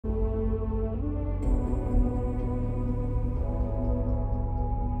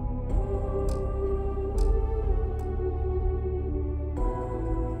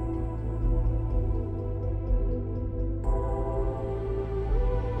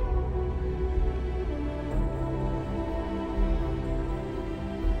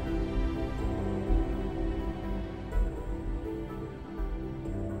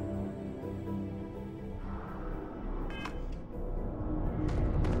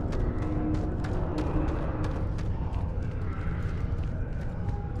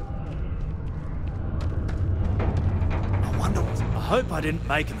hope I didn't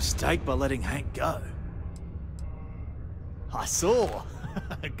make a mistake by letting Hank go. I saw.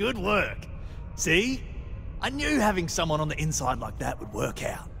 Good work. See? I knew having someone on the inside like that would work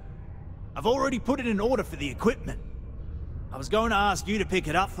out. I've already put it in order for the equipment. I was going to ask you to pick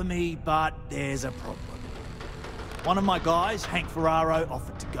it up for me, but there's a problem. One of my guys, Hank Ferraro,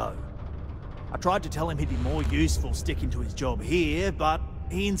 offered to go. I tried to tell him he'd be more useful sticking to his job here, but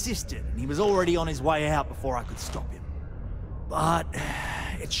he insisted, and he was already on his way out before I could stop him. But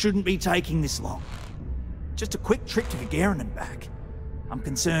it shouldn't be taking this long. Just a quick trip to Gagarin and back. I'm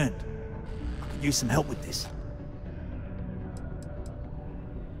concerned. I could use some help with this.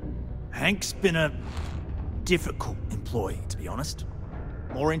 Hank's been a difficult employee, to be honest.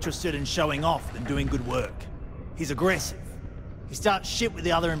 More interested in showing off than doing good work. He's aggressive. He starts shit with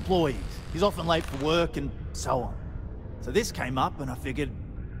the other employees. He's often late for work and so on. So this came up and I figured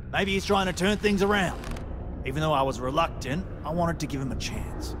maybe he's trying to turn things around. Even though I was reluctant, I wanted to give him a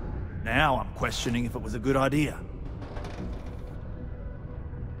chance. Now I'm questioning if it was a good idea.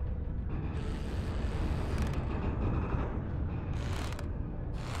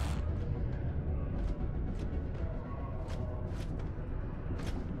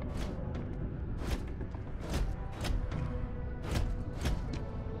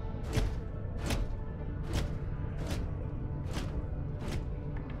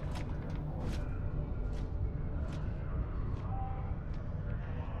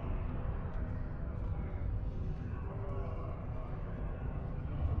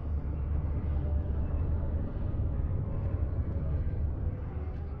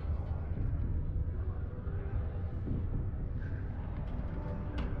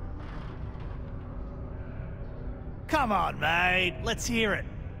 Come on, mate. Let's hear it.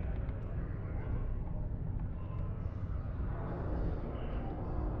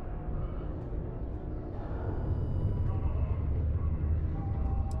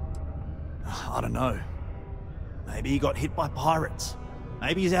 I don't know. Maybe he got hit by pirates.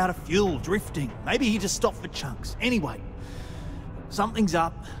 Maybe he's out of fuel, drifting. Maybe he just stopped for chunks. Anyway, something's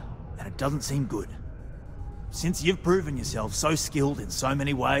up, and it doesn't seem good. Since you've proven yourself so skilled in so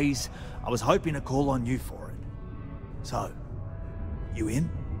many ways, I was hoping to call on you for it. So, you in?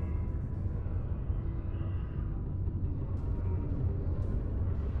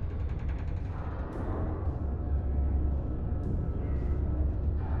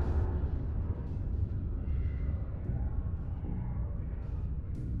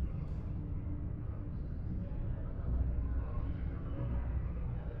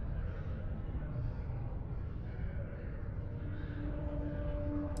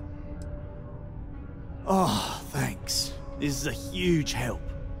 Oh, thanks. This is a huge help.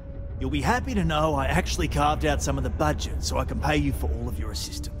 You'll be happy to know I actually carved out some of the budget so I can pay you for all of your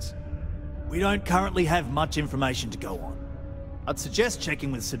assistance. We don't currently have much information to go on. I'd suggest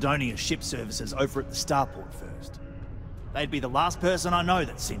checking with Sidonia's ship services over at the starport first. They'd be the last person I know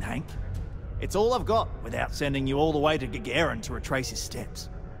that's seen Hank. It's all I've got without sending you all the way to Gagarin to retrace his steps.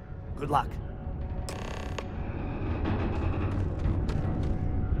 Good luck.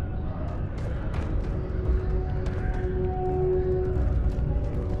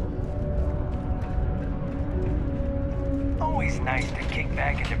 Always nice to kick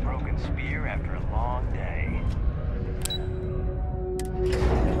back into Broken Spear after a long day.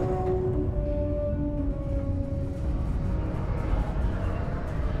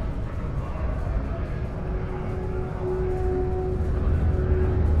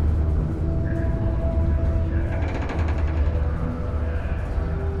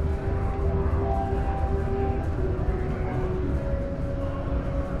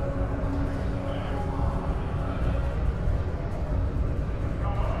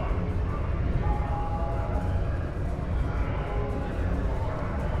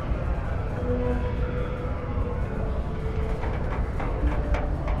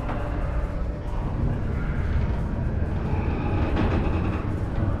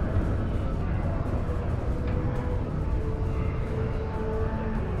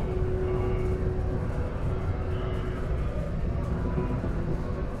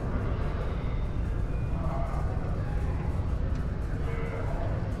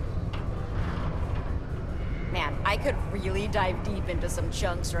 I could really dive deep into some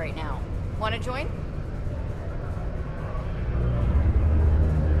chunks right now. Want to join?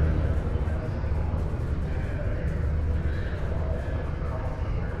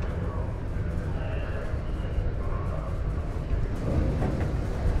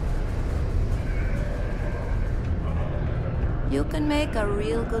 You can make a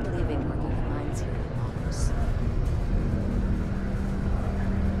real good living working the mines here in AORUS.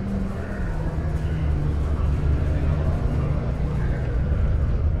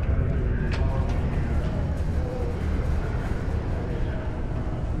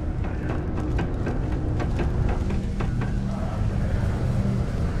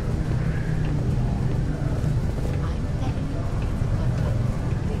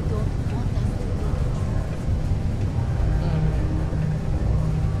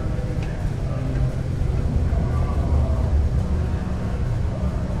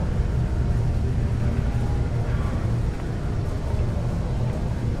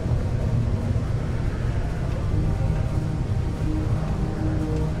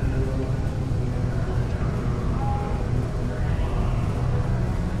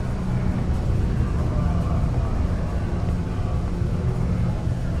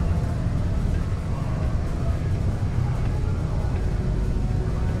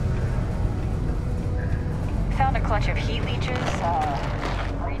 clutch of heat leeches,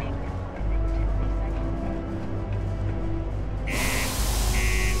 breeding.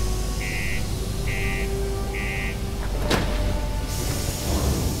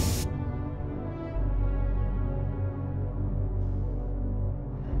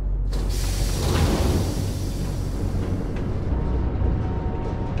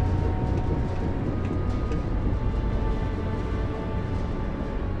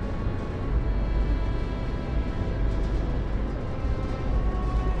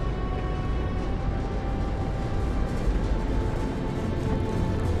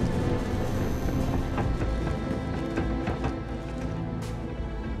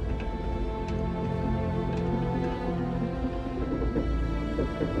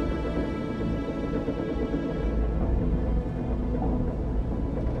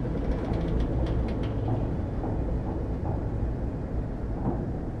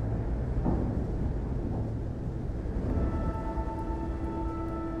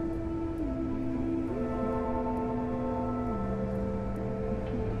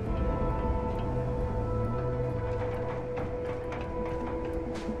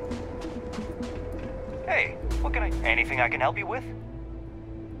 Hey, what can anything I can help you with?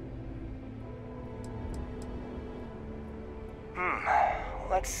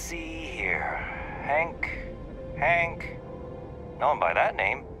 Let's see here. Hank. Known by that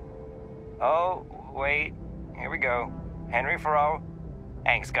name. Oh, wait. Here we go. Henry Farrow.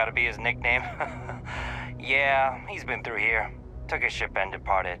 Hank's gotta be his nickname. Yeah, he's been through here. Took his ship and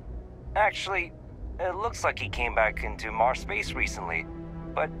departed. Actually, it looks like he came back into Mars space recently,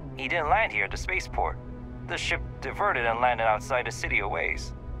 but he didn't land here at the spaceport. The ship diverted and landed outside the city a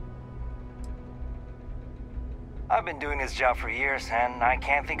ways. I've been doing this job for years, and I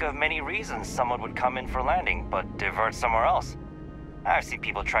can't think of many reasons someone would come in for landing, but divert somewhere else. I've seen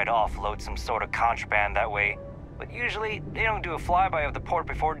people try to offload some sort of contraband that way, but usually they don't do a flyby of the port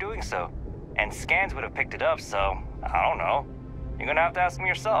before doing so. And scans would have picked it up, so I don't know. You're gonna have to ask them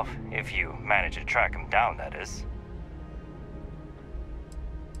yourself, if you manage to track them down, that is.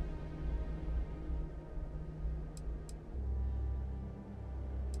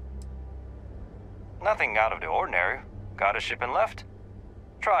 Nothing out of the ordinary. Got a ship and left.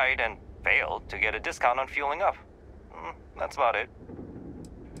 Tried and failed to get a discount on fueling up. That's about it.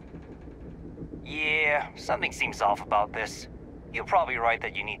 Yeah, something seems off about this. You're probably right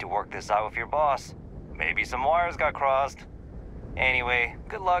that you need to work this out with your boss. Maybe some wires got crossed. Anyway,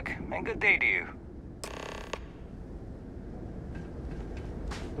 good luck and good day to you.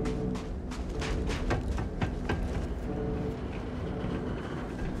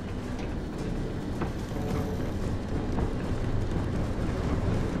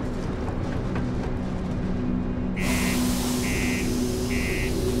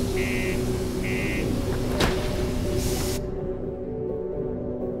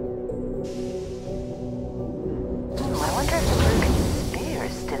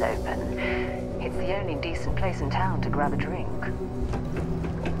 In town to grab a drink.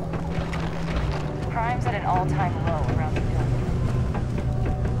 Crime's at an all-time low around the building.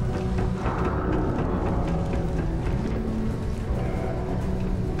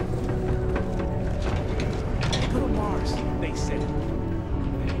 Go to Mars, they said.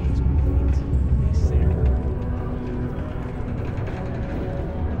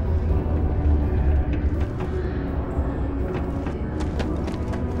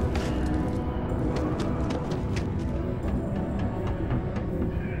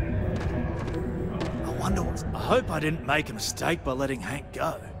 I hope I didn't make a mistake by letting Hank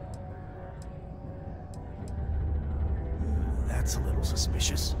go. That's a little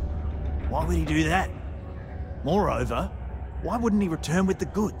suspicious. Why would he do that? Moreover, why wouldn't he return with the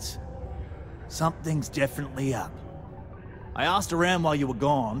goods? Something's definitely up. I asked around while you were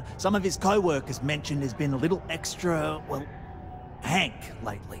gone. Some of his co-workers mentioned there's been a little extra, well, Hank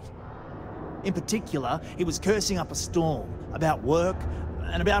lately. In particular, he was cursing up a storm about work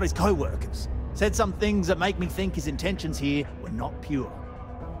and about his co-workers. Said some things that make me think his intentions here were not pure.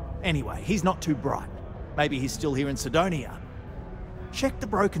 Anyway, he's not too bright. Maybe he's still here in Sidonia. Check the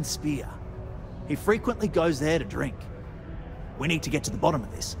Broken Spear. He frequently goes there to drink. We need to get to the bottom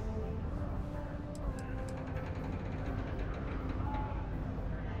of this.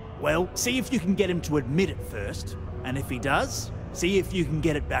 Well, see if you can get him to admit it first, and if he does, see if you can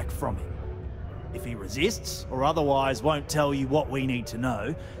get it back from him. If he resists, or otherwise won't tell you what we need to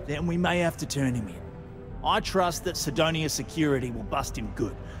know, then we may have to turn him in. I trust that Sidonia security will bust him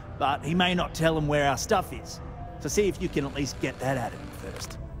good, but he may not tell him where our stuff is. So see if you can at least get that out of him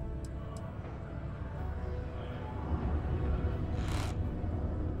first.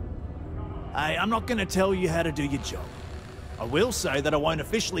 Hey, I'm not gonna tell you how to do your job. I will say that I won't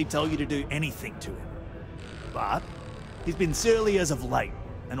officially tell you to do anything to him. But he's been surly as of late,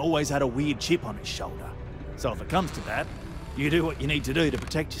 and always had a weird chip on his shoulder. So if it comes to that, you do what you need to do to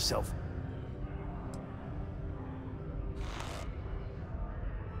protect yourself.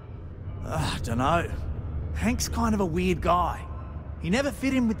 Dunno. Hank's kind of a weird guy. He never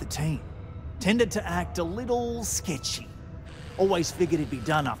fit in with the team. Tended to act a little sketchy. Always figured he'd be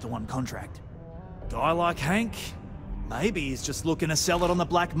done after one contract. Guy like Hank, maybe he's just looking to sell it on the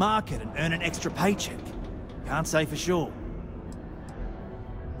black market and earn an extra paycheck. Can't say for sure.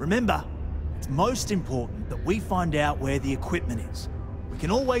 Remember, it's most important that we find out where the equipment is. We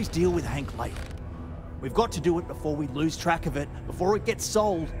can always deal with Hank later. We've got to do it before we lose track of it, before it gets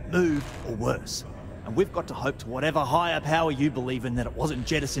sold, moved, or worse. And we've got to hope to whatever higher power you believe in that it wasn't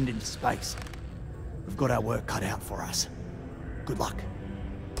jettisoned into space. We've got our work cut out for us. Good luck.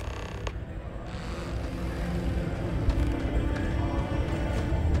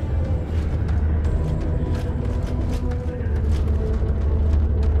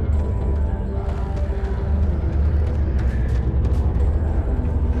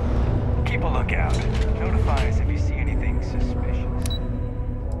 Keep a lookout. Notify us if you see anything suspicious.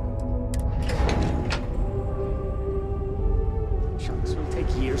 Chunks will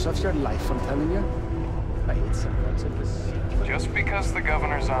take years of your life, I'm telling you. I hate sometimes in this. Just because the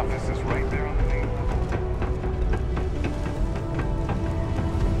governor's office is right there on the main level.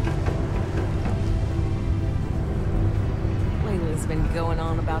 Layla's been going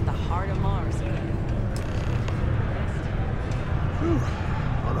on about the heart of Mars. Whew,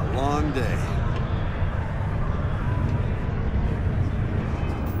 what a long day.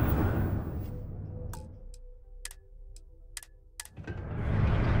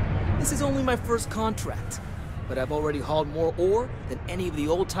 This is only my first contract, but I've already hauled more ore than any of the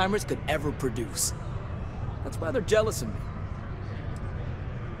old-timers could ever produce. That's why they're jealous of me.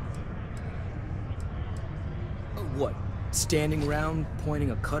 What, standing around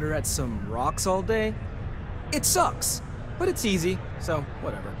pointing a cutter at some rocks all day? It sucks, but it's easy, so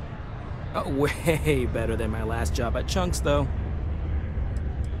whatever. Way better than my last job at Chunks, though.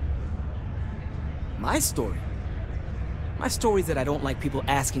 My story? My story is that I don't like people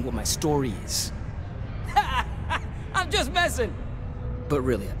asking what my story is. I'm just messing! But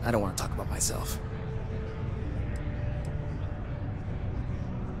really, I don't want to talk about myself.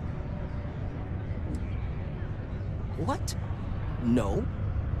 What? No.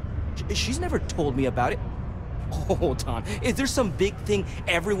 She's never told me about it. Hold on. Is there some big thing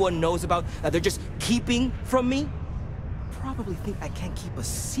everyone knows about that they're just keeping from me? Probably think I can't keep a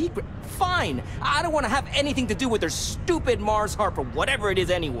secret. Fine! I don't want to have anything to do with their stupid Mars harp or whatever it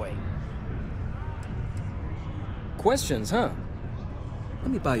is anyway. Questions, huh?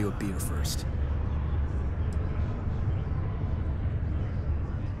 Let me buy you a beer first.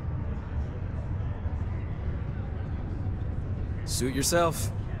 Suit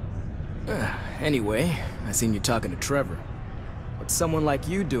yourself. Anyway, I seen you talking to Trevor. What's someone like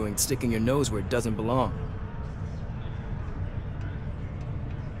you doing sticking your nose where it doesn't belong?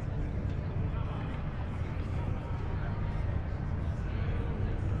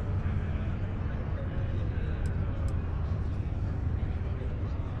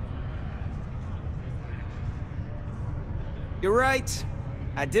 You're right.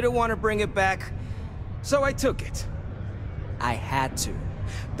 I didn't want to bring it back, so I took it. I had to.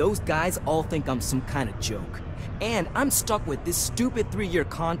 Those guys all think I'm some kind of joke. And I'm stuck with this stupid 3-year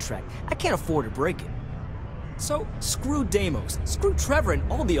contract. I can't afford to break it. So, screw Deimos, screw Trevor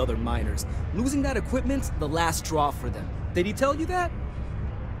and all the other miners. Losing that equipment's the last straw for them. Did he tell you that?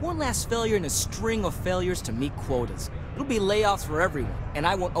 One last failure in a string of failures to meet quotas. It'll be layoffs for everyone, and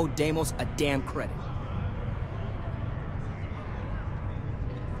I won't owe Deimos a damn credit.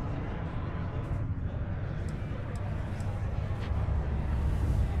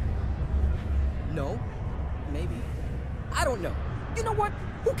 No. Maybe. I don't know. You know what?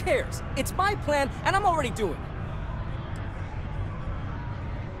 Who cares? It's my plan, and I'm already doing it.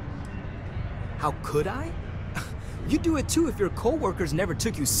 How could I? You'd do it too if your coworkers never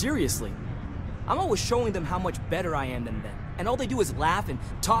took you seriously. I'm always showing them how much better I am than them, and all they do is laugh and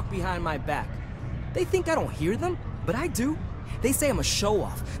talk behind my back. They think I don't hear them, but I do. They say I'm a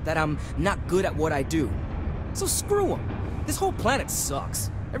show-off, that I'm not good at what I do. So screw them. This whole planet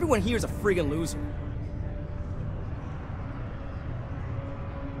sucks. Everyone here is a friggin' loser.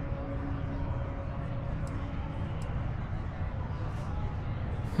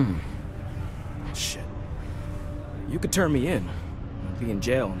 Shit. You could turn me in. I'd be in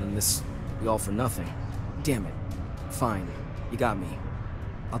jail, and then this would be all for nothing. Damn it. Fine. You got me.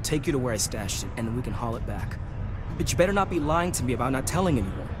 I'll take you to where I stashed it, and then we can haul it back. But you better not be lying to me about not telling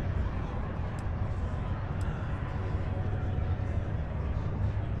anyone.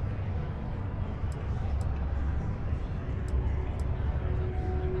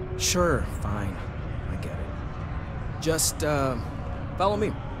 Sure, fine. I get it. Just, follow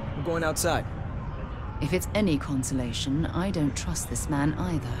me. We're going outside. If it's any consolation, I don't trust this man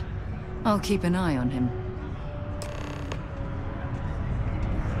either. I'll keep an eye on him.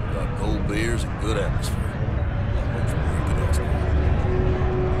 Got cold beers and good atmosphere.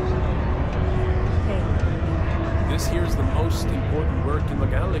 This here's the most important work in the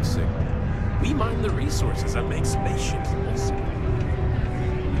galaxy. We mine the resources that make spaceships possible.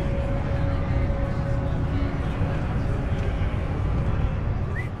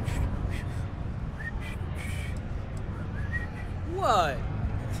 What?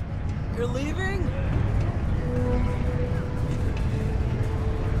 You're leaving?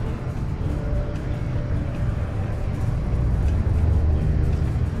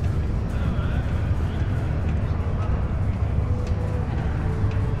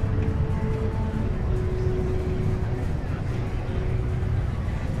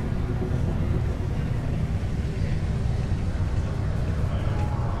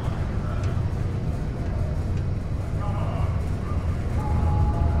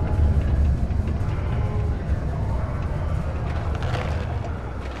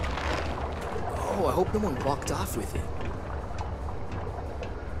 I hope no one walked off with it.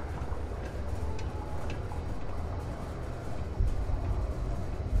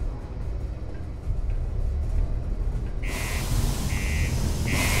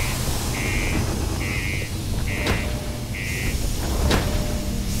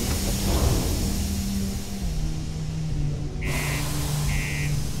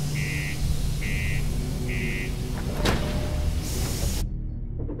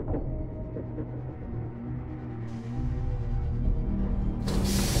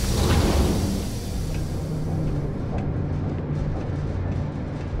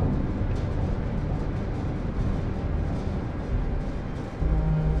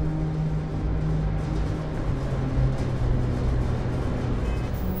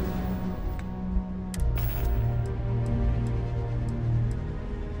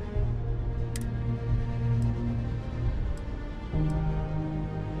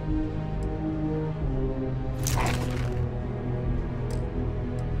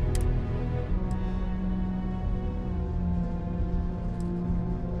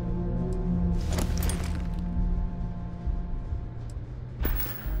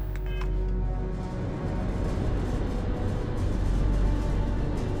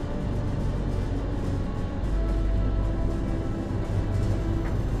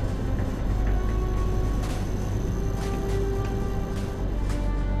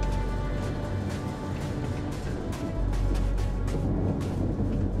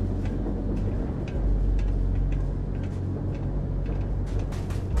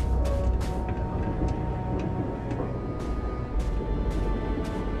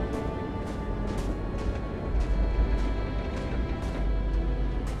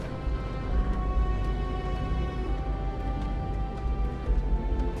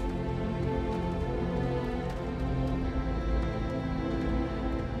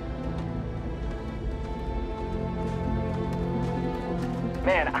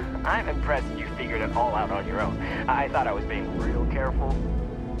 Man, I'm impressed you figured it all out on your own. I thought I was being real careful.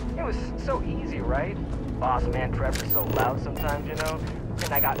 It was so easy, right? Boss man Trevor's so loud sometimes, you know?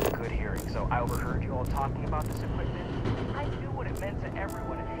 And I got good hearing, so I overheard you all talking about this equipment. I knew what it meant to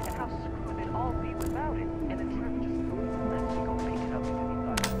everyone and how screwed they'd all be without it. And then Trevor just let me go pick it up because he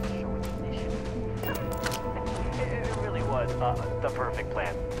thought it was showing condition. It really was the perfect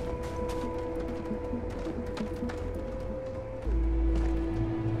plan.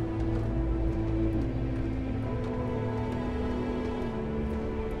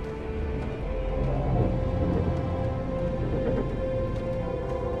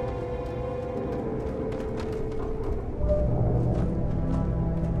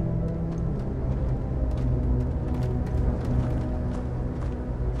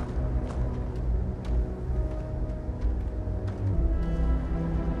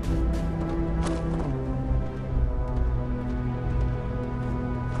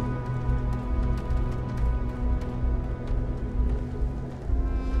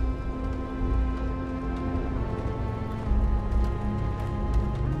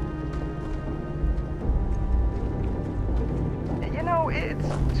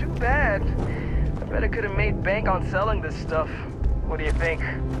 It's too bad. I bet I could have made bank on selling this stuff. What do you think?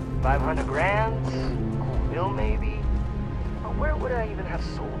 500 grand? $1 million maybe? where would I even have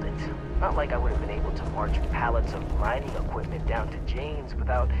sold it? Not like I would have been able to march pallets of mining equipment down to James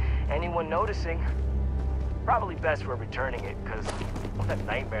without anyone noticing. Probably best we're returning it, because what a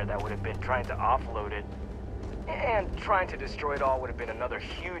nightmare that would have been trying to offload it. And trying to destroy it all would have been another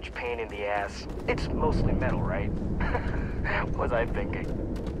huge pain in the ass. It's mostly metal, right? What was I thinking?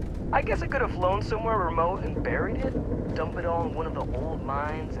 I guess I could have flown somewhere remote and buried it, dump it all in one of the old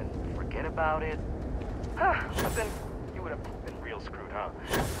mines and forget about it. But then you would have been real screwed, huh?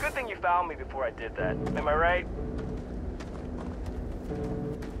 Good thing you found me before I did that. Am I right?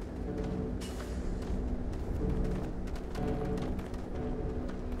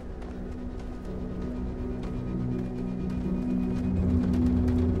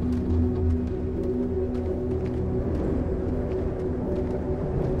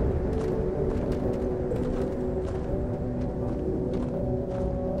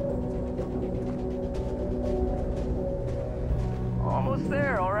 Almost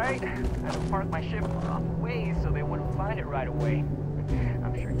there, all right? I had to park my ship off a ways so they wouldn't find it right away.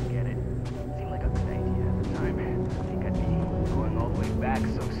 I'm sure you get it. Seemed like a good idea at the time. I think I'd be going all the way back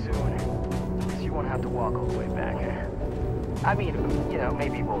so soon. At least you won't have to walk all the way back. I mean, you know,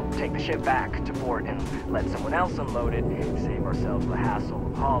 maybe we'll take the ship back to port and let someone else unload it, save ourselves the hassle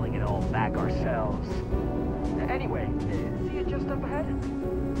of hauling it all back ourselves. Anyway, see it just up ahead?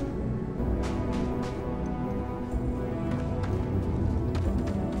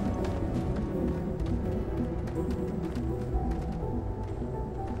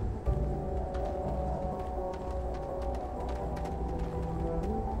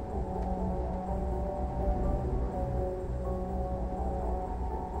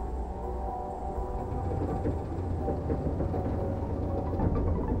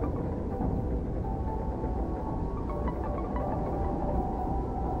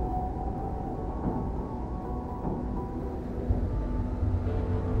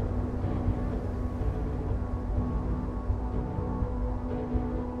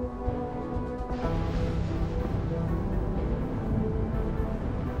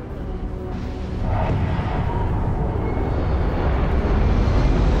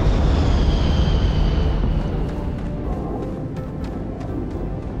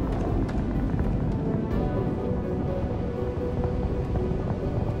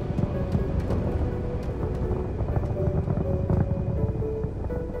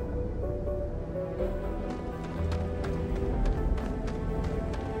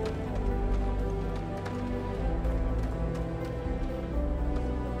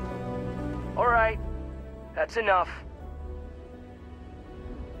 That's enough.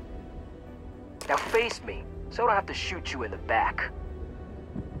 Now face me, so I don't have to shoot you in the back.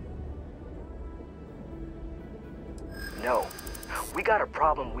 No, we got a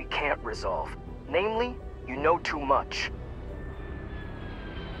problem we can't resolve. Namely, you know too much.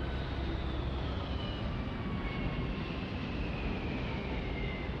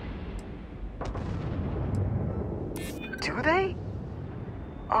 Do they?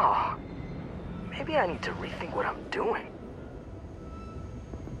 Oh. Maybe I need to rethink what I'm doing.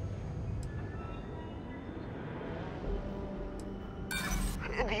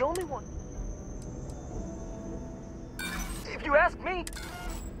 The only one... If you ask me,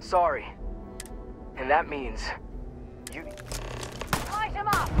 sorry. And that means you... Light him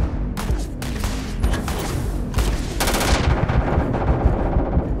up!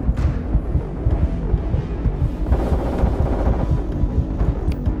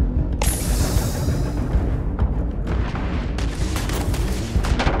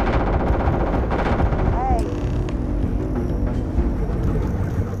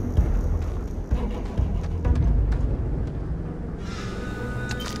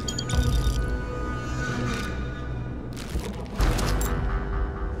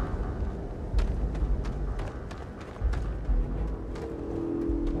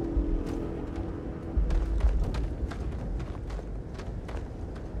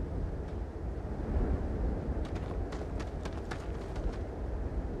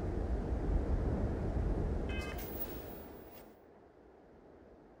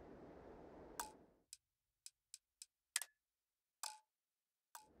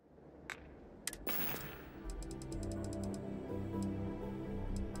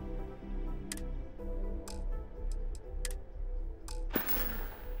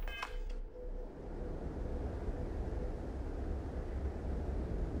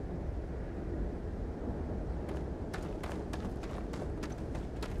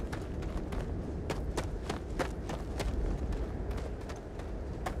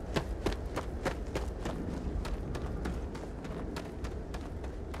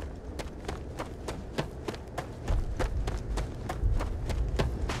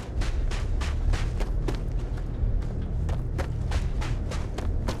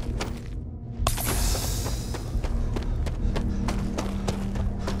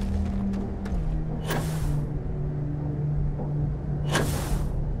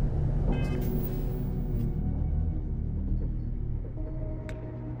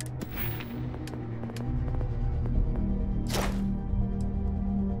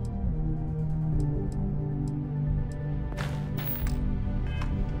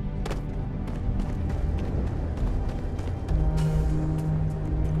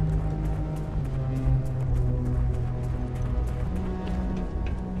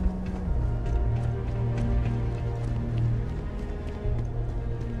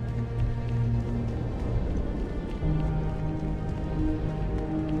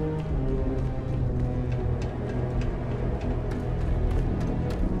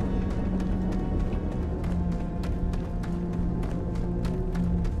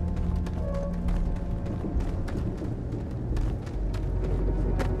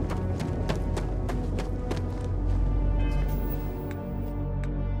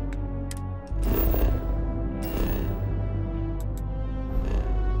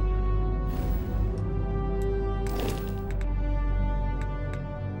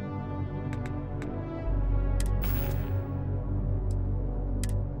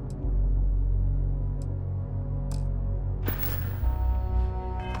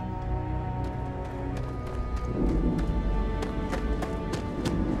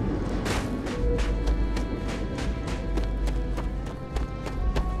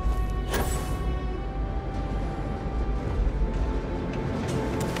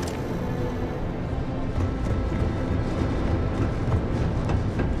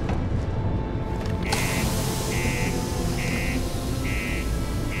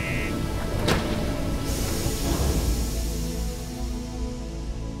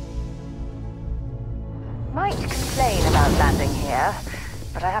 Might complain about landing here,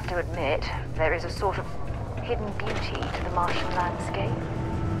 but I have to admit, there is a sort of hidden beauty to the Martian landscape.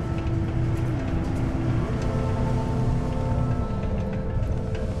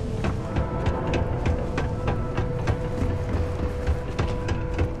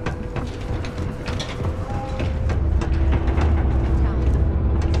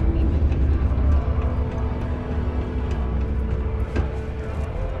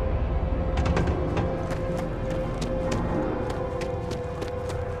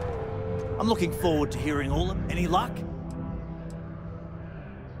 I'm looking forward to hearing all of them. Any luck?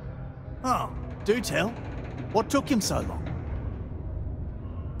 Oh, do tell. What took him so long?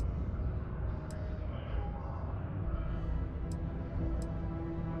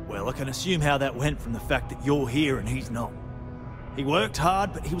 Well, I can assume how that went from the fact that you're here and he's not. He worked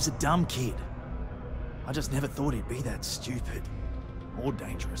hard, but he was a dumb kid. I just never thought he'd be that stupid. Or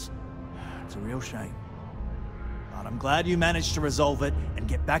dangerous. It's a real shame. But I'm glad you managed to resolve it and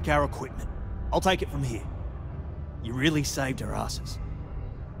get back our equipment. I'll take it from here. You really saved our asses.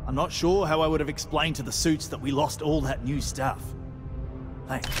 I'm not sure how I would have explained to the suits that we lost all that new stuff.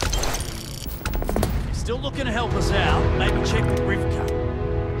 Thanks. If you're still looking to help us out, maybe check with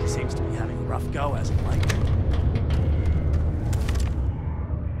Rivka. She seems to be having a rough go as of late.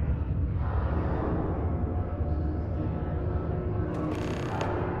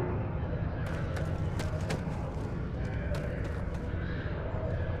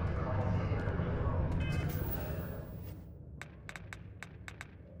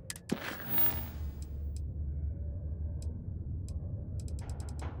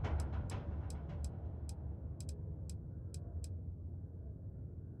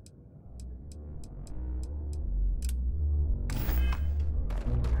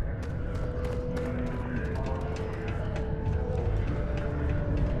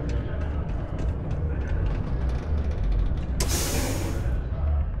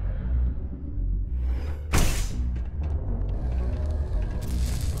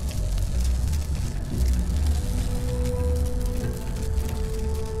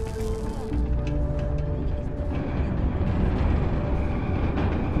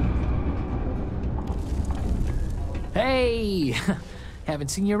 Hey! Haven't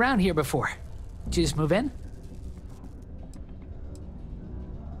seen you around here before. Did you just move in?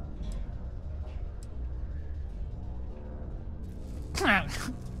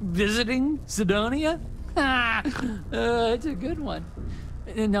 Visiting Sidonia? It's a good one.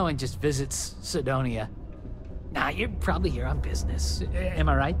 No one just visits Sidonia. Nah, you're probably here on business. Am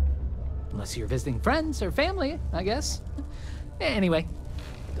I right? Unless you're visiting friends or family, I guess. Anyway,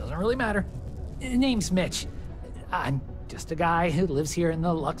 doesn't really matter. Name's Mitch. I'm just a guy who lives here in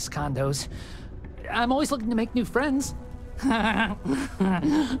the Lux condos. I'm always looking to make new friends.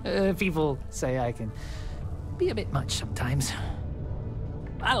 People say I can be a bit much sometimes.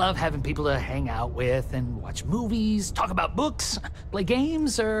 I love having people to hang out with and watch movies, talk about books, play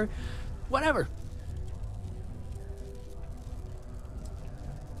games, or whatever.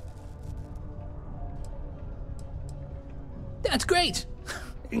 That's great.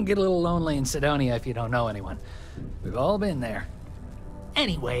 It can get a little lonely in Sidonia if you don't know anyone. We've all been there.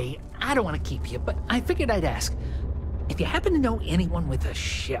 Anyway, I don't want to keep you, but I figured I'd ask. If you happen to know anyone with a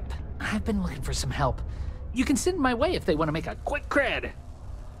ship, I've been looking for some help. You can send my way if they want to make a quick cred.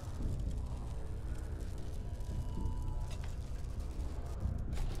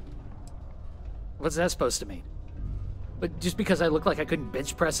 What's that supposed to mean? But just because I look like I couldn't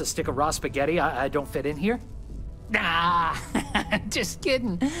bench press a stick of raw spaghetti, I don't fit in here? Nah, just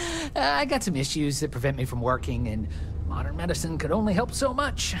kidding. I got some issues that prevent me from working, and modern medicine could only help so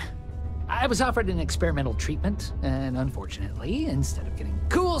much. I was offered an experimental treatment, and unfortunately, instead of getting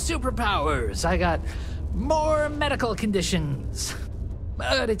cool superpowers, I got more medical conditions.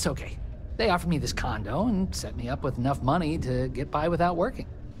 But it's okay. They offered me this condo and set me up with enough money to get by without working.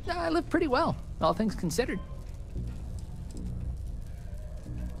 I live pretty well, all things considered.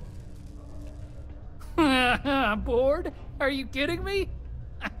 Bored? Are you kidding me?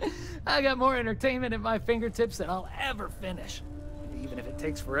 I got more entertainment at my fingertips than I'll ever finish, even if it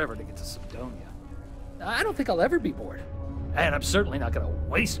takes forever to get to Sidonia. I don't think I'll ever be bored, and I'm certainly not going to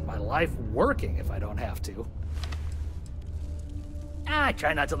waste my life working if I don't have to. I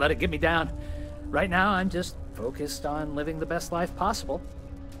try not to let it get me down. Right now, I'm just focused on living the best life possible.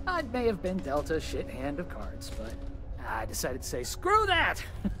 I may have been dealt a shit hand of cards, but I decided to say, screw that!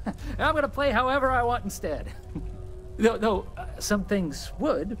 I'm gonna play however I want instead. Though some things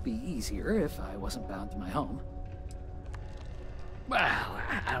would be easier if I wasn't bound to my home. Well,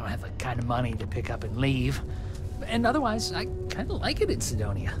 I don't have the kind of money to pick up and leave. And otherwise, I kind of like it in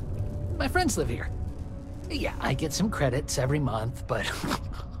Sidonia. My friends live here. Yeah, I get some credits every month, but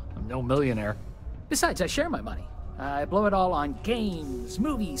I'm no millionaire. Besides, I share my money. I blow it all on games,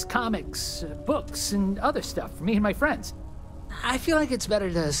 movies, comics, books, and other stuff for me and my friends. I feel like it's better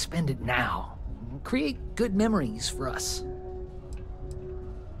to spend it now. Create good memories for us.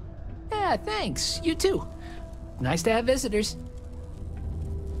 Yeah, thanks. You too. Nice to have visitors.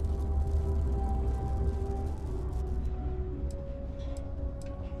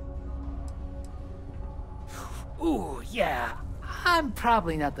 Ooh, yeah. I'm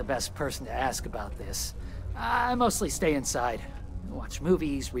probably not the best person to ask about this. I mostly stay inside, watch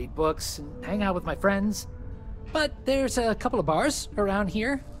movies, read books, and hang out with my friends. But there's a couple of bars around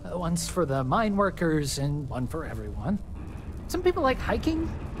here. One's for the mine workers and one for everyone. Some people like hiking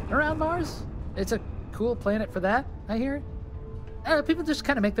around Mars. It's a cool planet for that, I hear. People just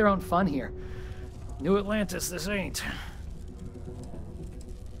kind of make their own fun here. New Atlantis, this ain't.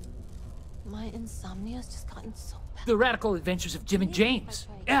 My insomnia's just gotten so bad. The Radical Adventures of Jim and James.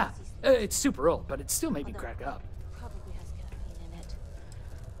 Yeah, it's super old, but it still made me crack up. Probably has caffeine in it.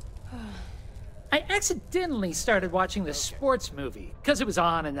 I accidentally started watching this sports movie because it was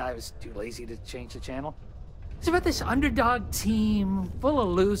on and I was too lazy to change the channel. It's about this underdog team full of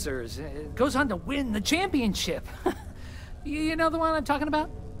losers. It goes on to win the championship. You know the one I'm talking about?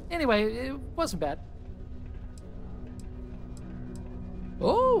 Anyway, it wasn't bad.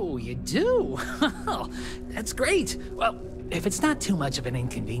 Oh, you do? That's great. Well, if it's not too much of an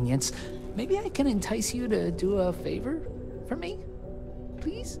inconvenience, maybe I can entice you to do a favor for me?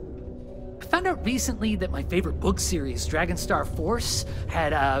 Please? I found out recently that my favorite book series, Dragonstar Force,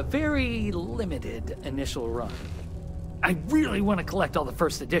 had a very limited initial run. I really want to collect all the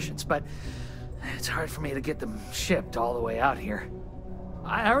first editions, but it's hard for me to get them shipped all the way out here.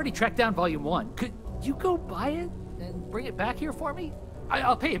 I already tracked down Volume 1. Could you go buy it and bring it back here for me?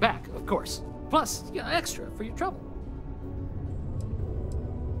 I'll pay you back, of course. Plus, you know, extra for your trouble.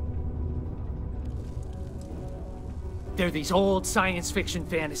 They're these old science fiction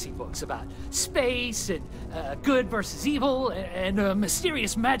fantasy books about space and good versus evil and a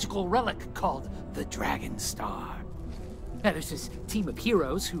mysterious magical relic called the Dragon Star. Now, there's this team of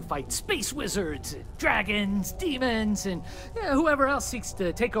heroes who fight space wizards, dragons, demons, and whoever else seeks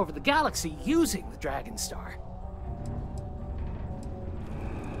to take over the galaxy using the Dragon Star.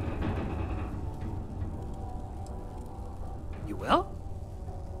 You will?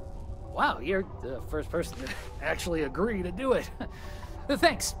 Wow, you're the first person to actually agree to do it.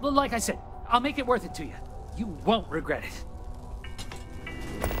 Thanks. Like I said, I'll make it worth it to you. You won't regret it.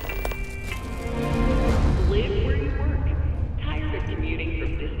 Live where you work. Tired of commuting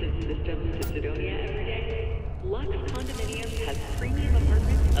from distant systems to Sidonia every day? Lux Condominiums has premium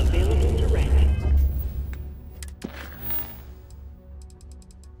apartments available to rent.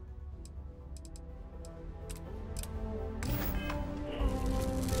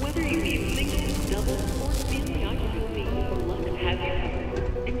 Whether you need single, double, or family occupancy, Lux has you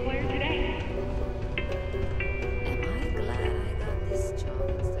covered. Inquire today. Am I glad I got this job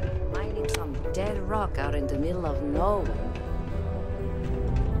instead of mining some dead rock out in the middle of nowhere?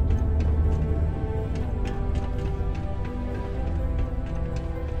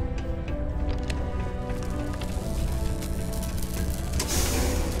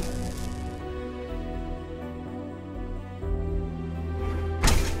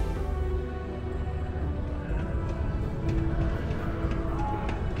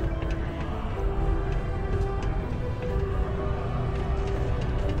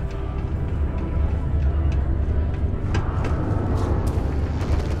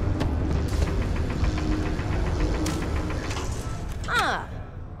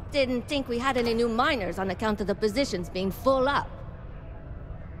 Didn't think we had any new miners on account of the positions being full up.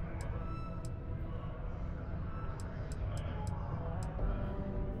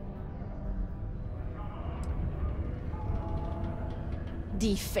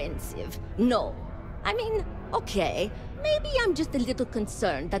 Defensive? No. I mean, okay, maybe I'm just a little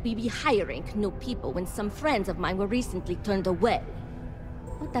concerned that we be hiring new people when some friends of mine were recently turned away.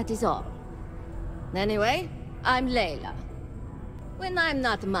 But that is all. Anyway, I'm Layla. When I'm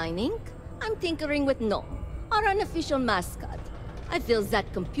not mining, I'm tinkering with Gnome, our unofficial mascot. I fill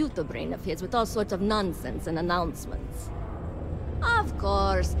that computer brain of his with all sorts of nonsense and announcements. Of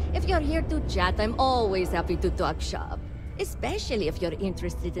course, if you're here to chat, I'm always happy to talk shop. Especially if you're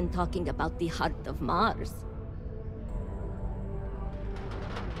interested in talking about the heart of Mars.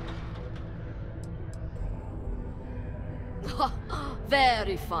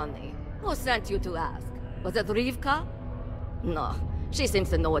 Very funny. Who sent you to ask? Was it Rivka? No, she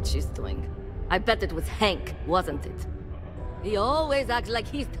seems to know what she's doing. I bet it was Hank, wasn't it? He always acts like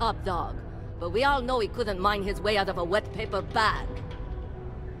he's top dog. but we all know he couldn't mine his way out of a wet paper bag.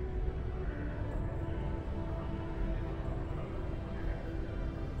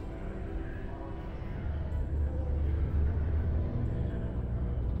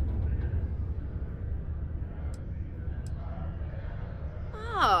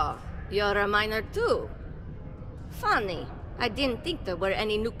 Oh, you're a miner too. Funny, I didn't think there were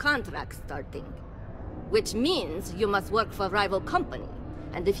any new contracts starting. Which means you must work for a rival company.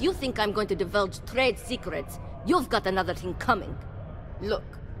 And if you think I'm going to divulge trade secrets, you've got another thing coming. Look,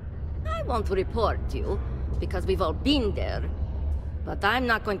 I won't report you, because we've all been there. But I'm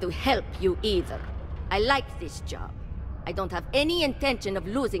not going to help you either. I like this job. I don't have any intention of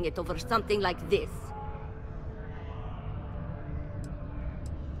losing it over something like this.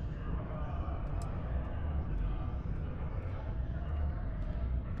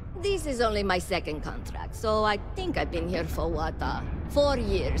 This is only my second contract, so I think I've been here for what, 4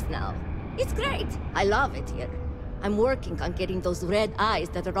 years now. It's great. I love it here. I'm working on getting those red eyes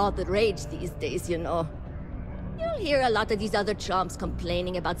that are all the rage these days, you know. You'll hear a lot of these other chumps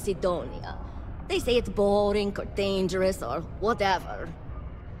complaining about Sidonia. They say it's boring or dangerous or whatever.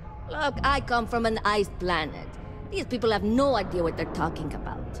 Look, I come from an iced planet. These people have no idea what they're talking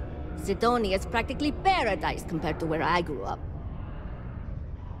about. Sidonia is practically paradise compared to where I grew up.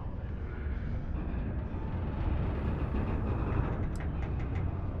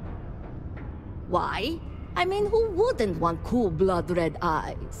 Why? I mean, who wouldn't want cool blood red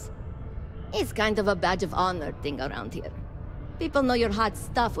eyes? It's kind of a badge of honor thing around here. People know you're hot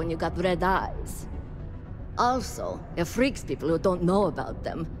stuff when you got red eyes. Also, it freaks people who don't know about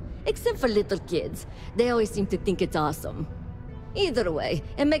them. Except for little kids. They always seem to think it's awesome. Either way,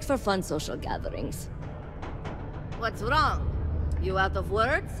 it makes for fun social gatherings. What's wrong? You out of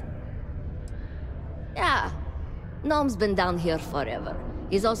words? Yeah. Gnome's been down here forever.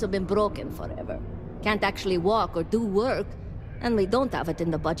 He's also been broken forever. Can't actually walk or do work, and we don't have it in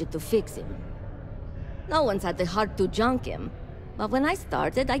the budget to fix him. No one's had the heart to junk him, but when I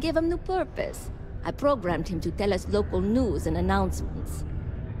started, I gave him new purpose. I programmed him to tell us local news and announcements.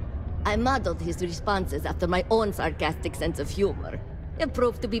 I modeled his responses after my own sarcastic sense of humor. It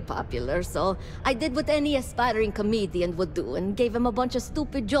proved to be popular, so I did what any aspiring comedian would do and gave him a bunch of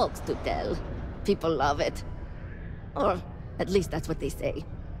stupid jokes to tell. People love it. Or at least that's what they say.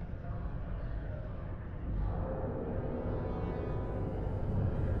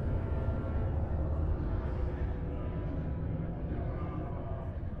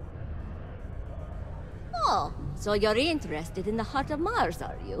 Oh, so you're interested in the heart of Mars,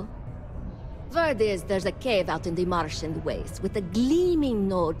 are you? Word is there's a cave out in the Martian waste with a gleaming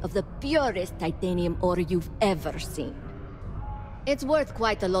node of the purest titanium ore you've ever seen. It's worth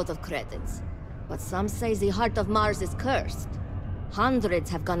quite a lot of credits. But some say the heart of Mars is cursed. Hundreds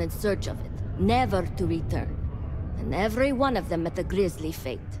have gone in search of it, never to return. And every one of them met a grisly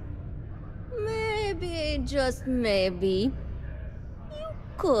fate. Maybe, just maybe, you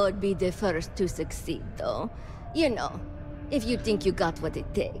could be the first to succeed, though. You know, if you think you got what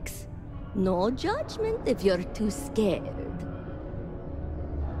it takes. No judgment if you're too scared.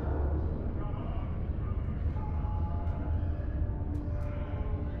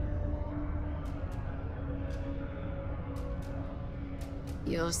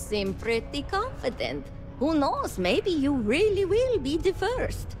 You seem pretty confident. Who knows, maybe you really will be the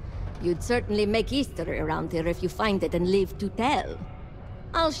first. You'd certainly make history around here if you find it and live to tell.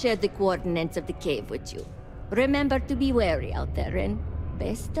 I'll share the coordinates of the cave with you. Remember to be wary out there, and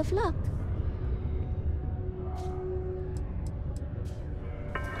best of luck.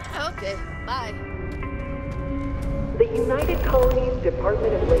 Okay, bye. The United Colonies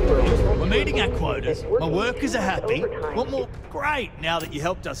Department of Labor. We're meeting our quotas. My workers are happy. What more? Great, now that you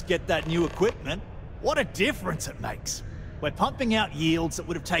helped us get that new equipment. What a difference it makes. We're pumping out yields that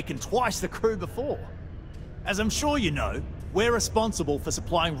would have taken twice the crew before. As I'm sure you know, we're responsible for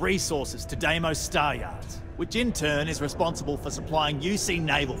supplying resources to Deimos Star Yards, which in turn is responsible for supplying UC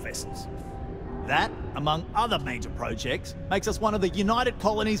naval vessels. That, among other major projects, makes us one of the United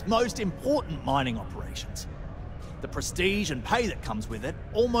Colony's most important mining operations. The prestige and pay that comes with it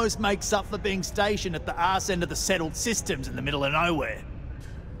almost makes up for being stationed at the arse end of the settled systems in the middle of nowhere.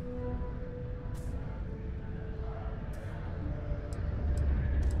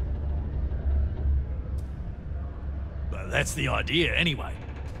 But that's the idea anyway.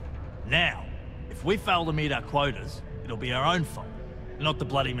 Now, if we fail to meet our quotas, it'll be our own fault, not the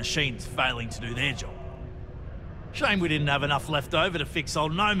bloody machines failing to do their job. Shame we didn't have enough left over to fix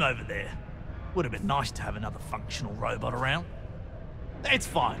old Gnome over there. Would have been nice to have another functional robot around. It's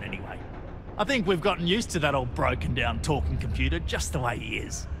fine anyway. I think we've gotten used to that old broken down talking computer just the way he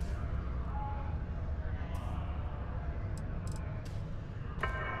is.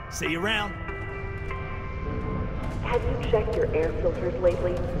 See you around. Have you checked your air filters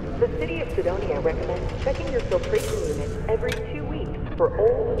lately? The city of Sidonia recommends checking your filtration units every 2 weeks for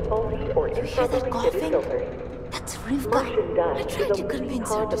old, faulty, or improperly fitted filters. That's Rivka. Martian I dust tried is to a leading convince her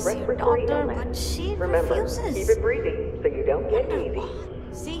cause to of see her respiratory doctor, illness. but she Remember, refuses. keep it breezy so you don't get wheezy.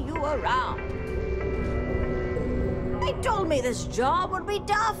 See you around. They told me this job would be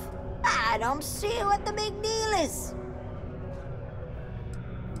tough. I don't see what the big deal is.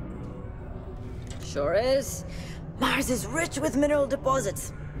 Sure is. Mars is rich with mineral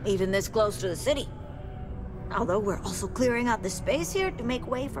deposits, even this close to the city. Although we're also clearing out the space here to make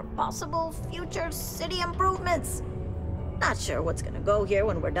way for possible future city improvements. Not sure what's gonna go here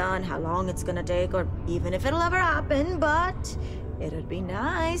when we're done, how long it's gonna take, or even if it'll ever happen, but it'd be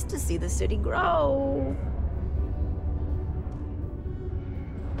nice to see the city grow.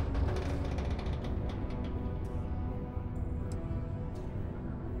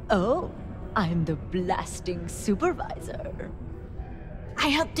 Oh, I'm the blasting supervisor. I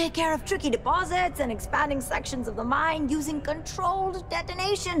help take care of tricky deposits and expanding sections of the mine using controlled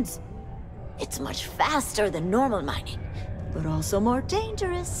detonations. It's much faster than normal mining, but also more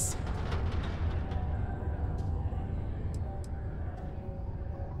dangerous.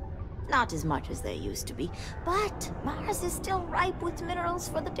 Not as much as they used to be, but Mars is still ripe with minerals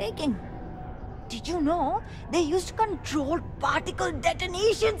for the taking. Did you know they used controlled particle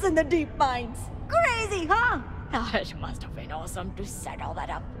detonations in the deep mines? Crazy, huh? It must have been awesome to set all that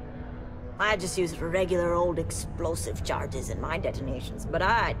up. I just use regular old explosive charges in my detonations, but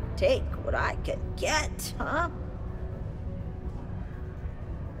I take what I can get, huh?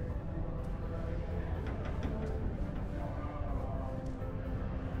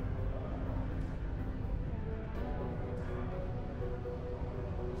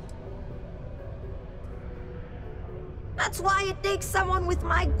 That's why it takes someone with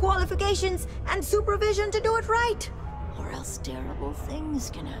my qualifications and supervision to do it right. Or else terrible things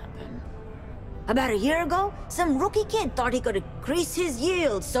can happen. About a year ago, some rookie kid thought he could increase his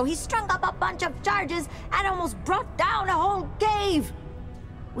yield, so he strung up a bunch of charges and almost brought down a whole cave.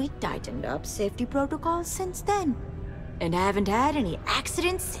 We tightened up safety protocols since then, and haven't had any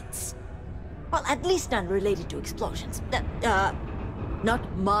accidents since. Well, at least none related to explosions.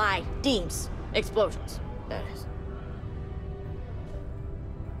 Not my team's explosions, that is.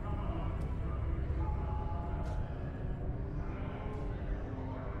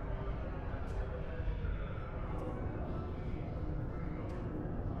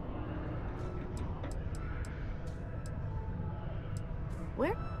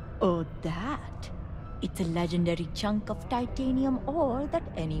 Where? Oh, that. It's a legendary chunk of titanium ore that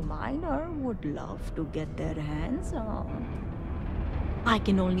any miner would love to get their hands on. I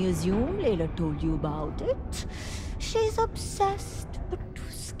can only assume Layla told you about it. She's obsessed, but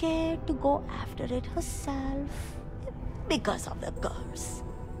too scared to go after it herself. Because of the curse.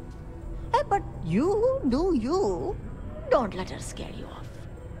 But you do you. Don't let her scare you off.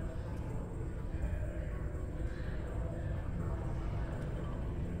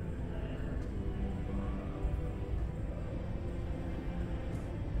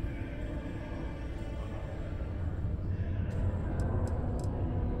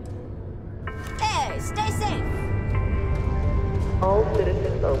 Stay safe. All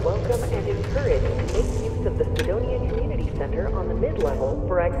citizens are welcome and encouraged to make use of the Sidonia Community Center on the mid-level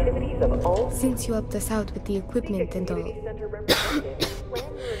for activities of all... Since you helped us out with the equipment and all,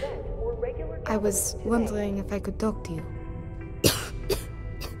 I was wondering if I could talk to you.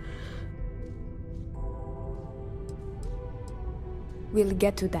 We'll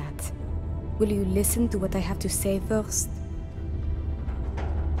get to that. Will you listen to what I have to say first?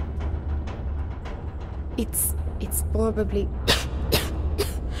 It's probably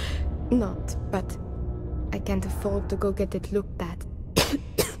not, but I can't afford to go get it looked at.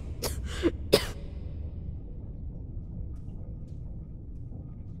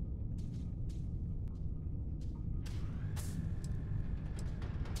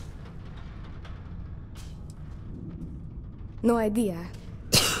 No idea.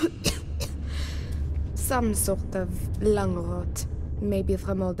 Some sort of lung rot. Maybe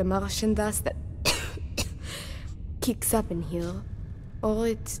from all the Martian dust that kicks up in here. Or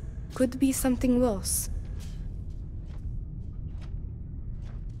it could be something worse.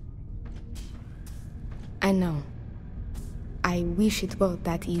 I know. I wish it were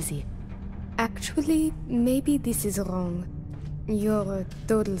that easy. Actually, maybe this is wrong. You're a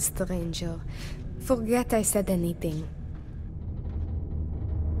total stranger. Forget I said anything.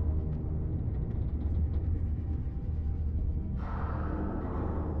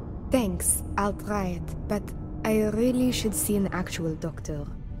 Thanks, I'll try it, but I really should see an actual doctor.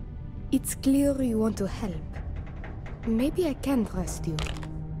 It's clear you want to help. Maybe I can trust you.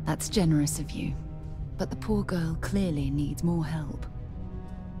 That's generous of you. But the poor girl clearly needs more help.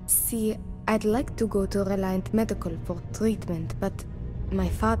 See, I'd like to go to Reliant Medical for treatment, but my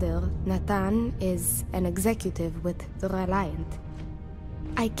father, Nathan, is an executive with the Reliant.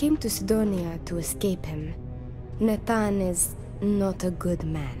 I came to Sidonia to escape him. Nathan is not a good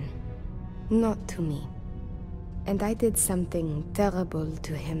man. Not to me. And I did something terrible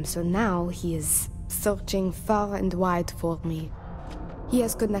to him, so now he is searching far and wide for me. He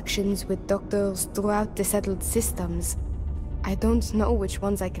has connections with doctors throughout the settled systems. I don't know which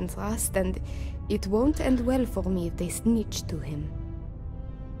ones I can trust, and it won't end well for me if they snitch to him.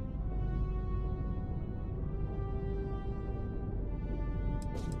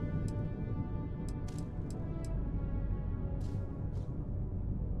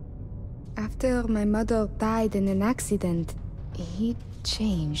 After my mother died in an accident, he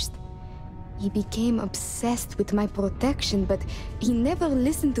changed. He became obsessed with my protection, but he never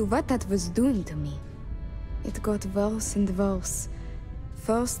listened to what that was doing to me. It got worse and worse.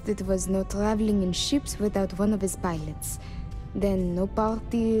 First, it was no traveling in ships without one of his pilots. Then no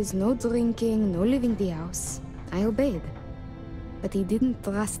parties, no drinking, no leaving the house. I obeyed. But he didn't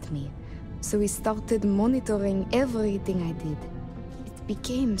trust me, so he started monitoring everything I did. It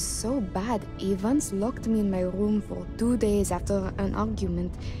became so bad, he once locked me in my room for 2 days after an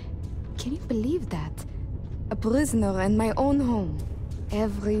argument. Can you believe that? A prisoner in my own home.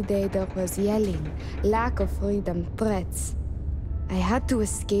 Every day there was yelling, lack of freedom, threats. I had to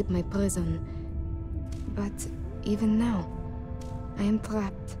escape my prison. But even now, I am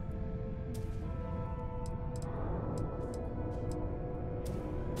trapped.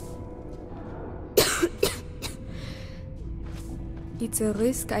 It's a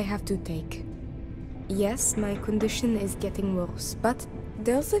risk I have to take. Yes, my condition is getting worse, but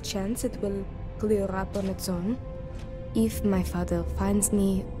there's a chance it will clear up on its own. If my father finds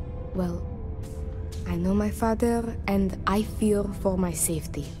me, well, I know my father and I fear for my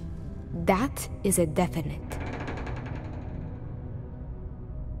safety. That is a definite.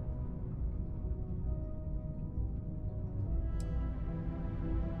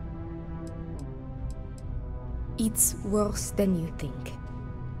 It's worse than you think.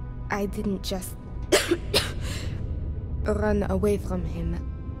 I didn't just run away from him.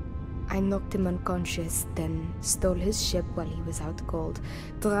 I knocked him unconscious, then stole his ship while he was out cold.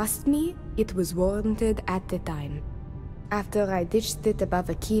 Trust me, it was warranted at the time. After I ditched it above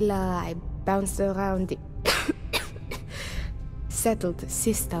Aquila, I bounced around the settled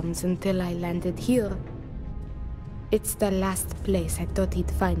systems until I landed here. It's the last place I thought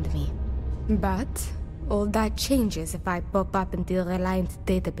he'd find me. But all that changes if I pop up in the Reliant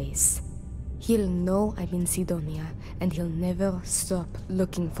database. He'll know I'm in Sidonia, and he'll never stop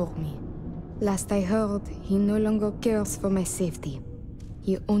looking for me. Last I heard, he no longer cares for my safety.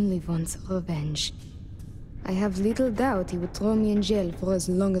 He only wants revenge. I have little doubt he would throw me in jail for as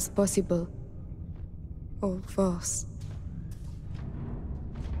long as possible. Or worse.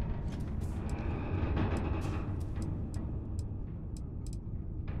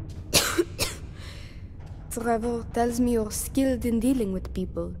 Trevor tells me you're skilled in dealing with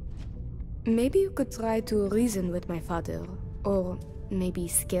people. Maybe you could try to reason with my father, or maybe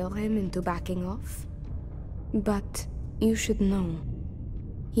scare him into backing off. But you should know,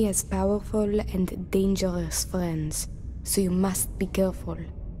 he has powerful and dangerous friends, so you must be careful.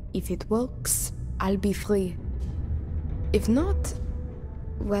 If it works, I'll be free. If not,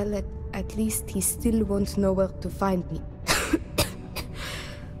 well, at least he still won't know where to find me.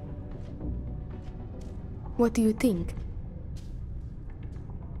 What do you think?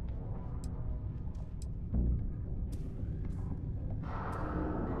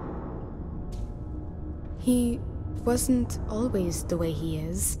 He wasn't always the way he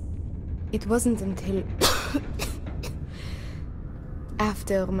is. It wasn't until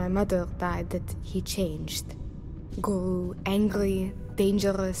after my mother died that he changed. Grew angry,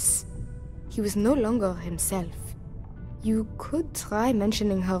 dangerous. He was no longer himself. You could try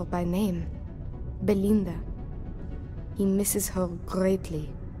mentioning her by name. Belinda. He misses her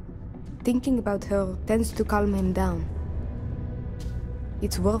greatly. Thinking about her tends to calm him down.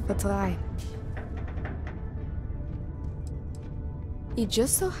 It's worth a try. It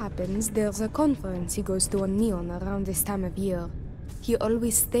just so happens there's a conference he goes to on Neon around this time of year. He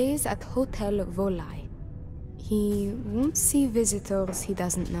always stays at Hotel Volai. He won't see visitors he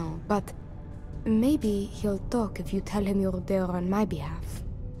doesn't know, but maybe he'll talk if you tell him you're there on my behalf.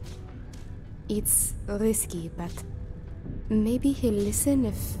 It's risky, but maybe he'll listen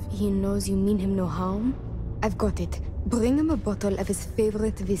if he knows you mean him no harm. I've got it. Bring him a bottle of his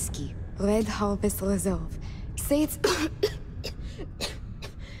favorite whiskey. Red Harvest Reserve. Say it's...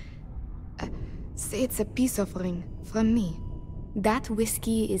 say it's a peace offering from me. That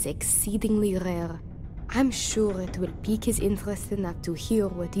whiskey is exceedingly rare. I'm sure it will pique his interest enough to hear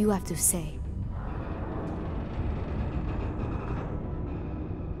what you have to say.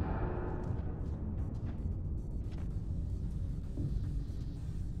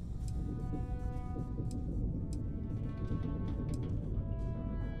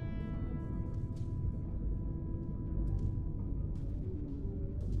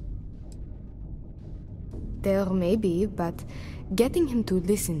 There may be, but getting him to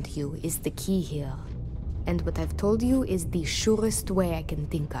listen to you is the key here. And what I've told you is the surest way I can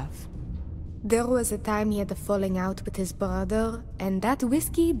think of. There was a time he had a falling out with his brother, and that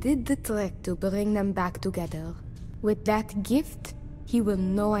whiskey did the trick to bring them back together. With that gift, he will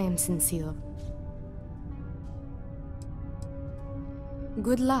know I am sincere.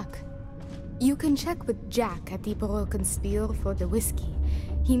 Good luck. You can check with Jack at the Broken Spear for the whiskey.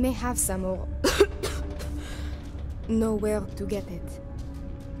 He may have some or... know where to get it.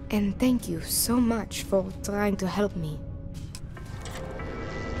 And thank you so much for trying to help me.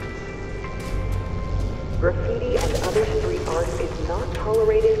 Graffiti and other street art is not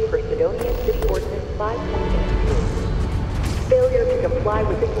tolerated per Sidonia City Ordinance 5.82. Failure to comply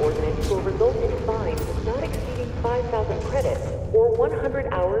with this ordinance will result in fines not exceeding 5,000 credits or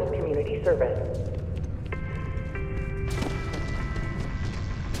 100 hours community service.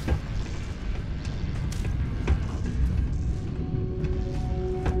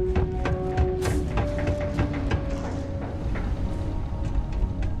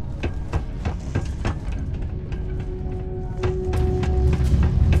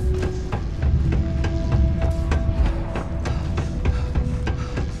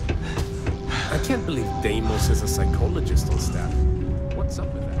 I can't believe Deimos is a psychologist on staff. What's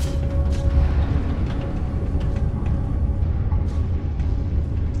up with that?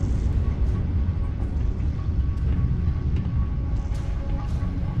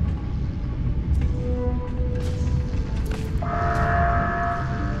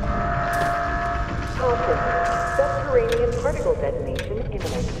 Subterranean particle detonation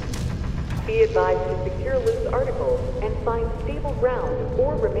imminent. Be advised to secure loose articles and find stable ground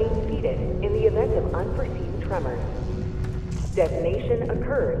or remain seated in the event of unforeseen tremors. Detonation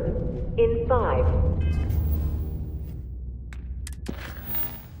occurs in 5,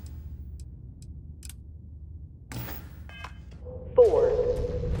 4,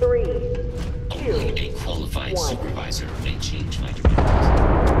 3, 2, Only a qualified 1. supervisor may change my directions.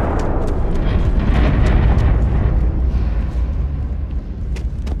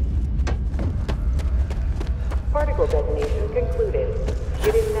 Particle detonation concluded.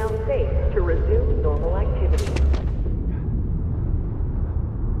 It is now safe to resume normal activity.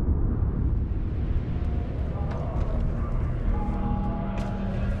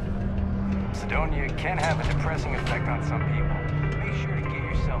 Sidonia can have a depressing effect on some people. Make sure to get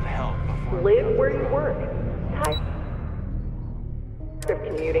yourself help before... Live where you work. Tired of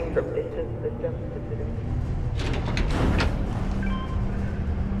commuting from distant systems to systems.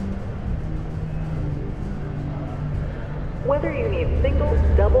 Whether you need single,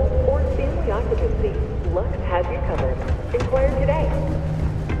 double, or family occupancy, Lux has you covered. Inquire today.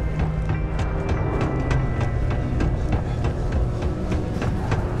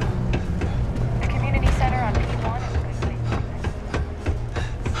 The community center on P1 is quickly.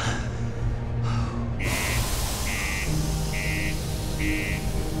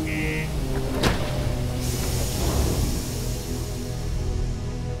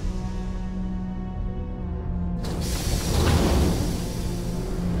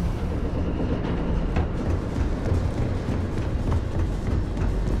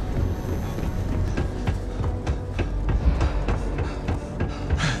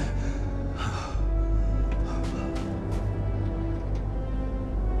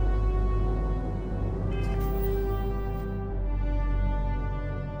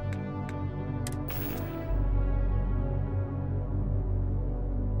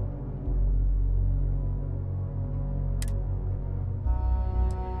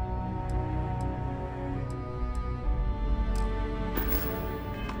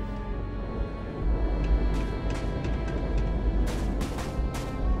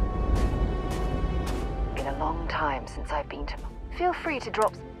 Time since I've been to... Feel free to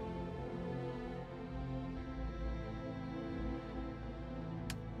drop...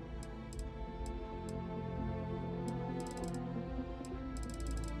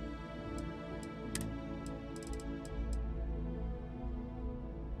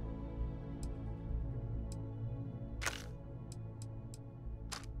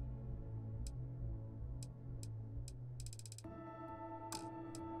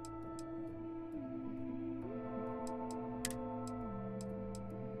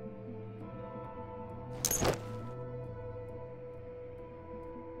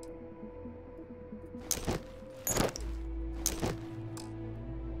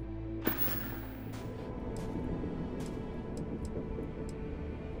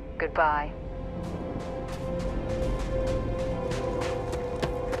 Goodbye.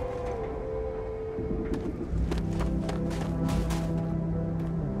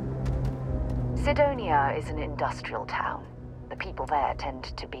 Sidonia is an industrial town. The people there tend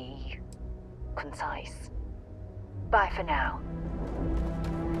to be concise. Bye for now.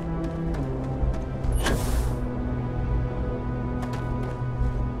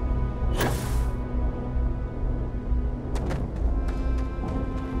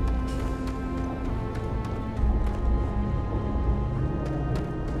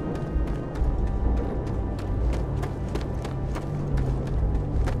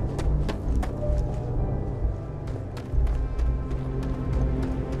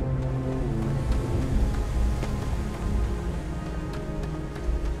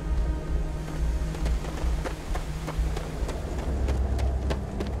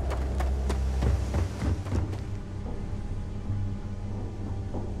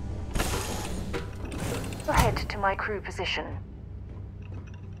 Head to my crew position.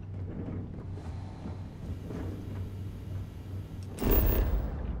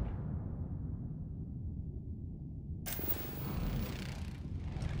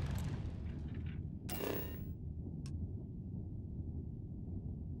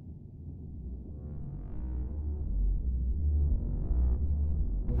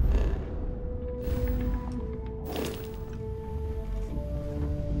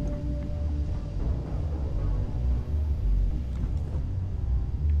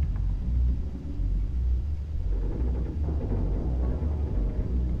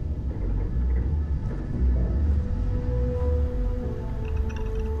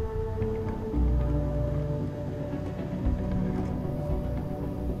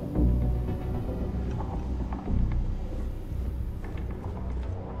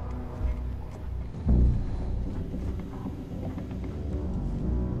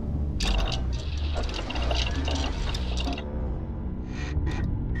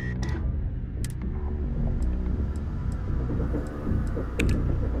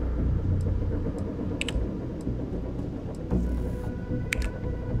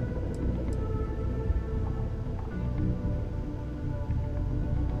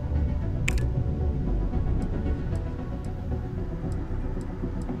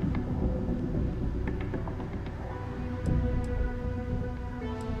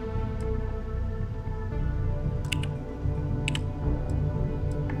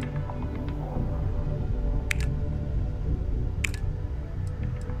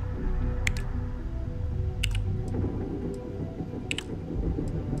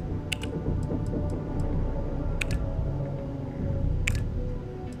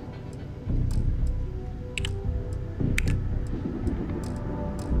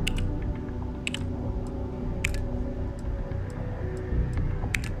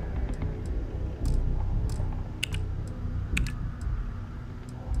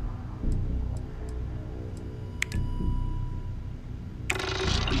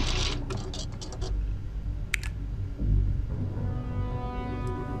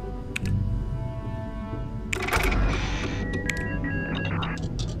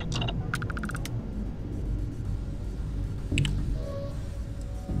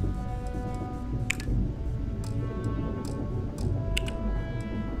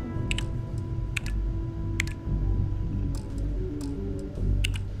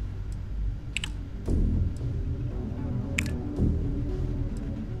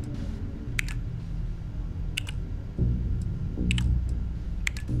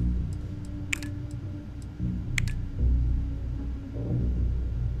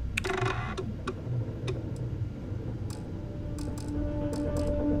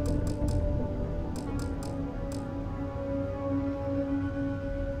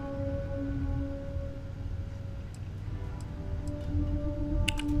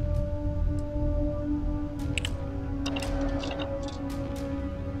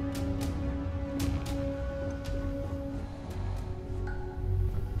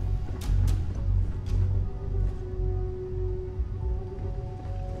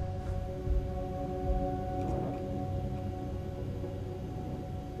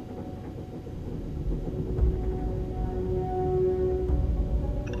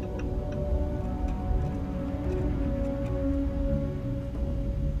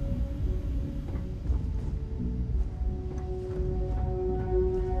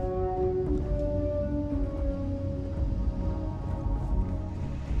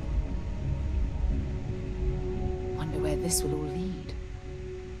 this will all lead.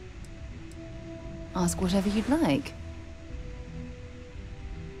 Ask whatever you'd like.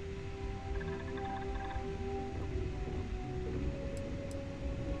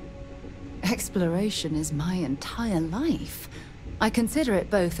 Exploration is my entire life. I consider it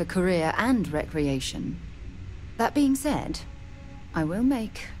both a career and recreation. That being said, I will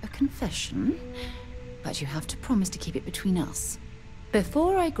make a confession, but you have to promise to keep it between us.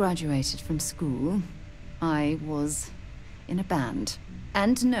 Before I graduated from school, I was in a band.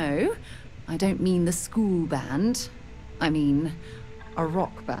 And no, I don't mean the school band. I mean a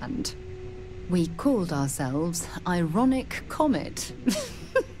rock band. We called ourselves Ironic Comet.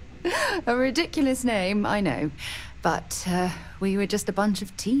 A ridiculous name, I know. But we were just a bunch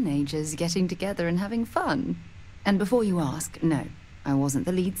of teenagers getting together and having fun. And before you ask, no, I wasn't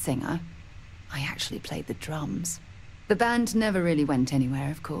the lead singer. I actually played the drums. The band never really went anywhere,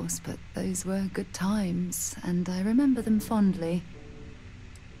 of course, but those were good times, and I remember them fondly.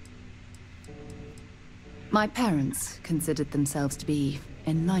 My parents considered themselves to be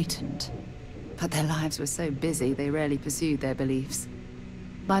enlightened, but their lives were so busy they rarely pursued their beliefs.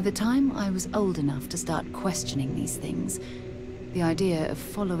 By the time I was old enough to start questioning these things, the idea of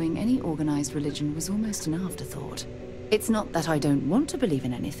following any organized religion was almost an afterthought. It's not that I don't want to believe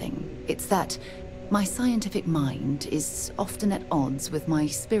in anything, it's that my scientific mind is often at odds with my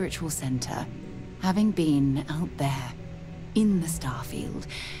spiritual center. Having been out there, in the Starfield,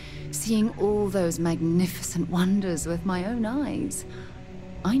 seeing all those magnificent wonders with my own eyes,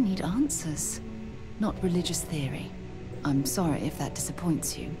 I need answers, not religious theory. I'm sorry if that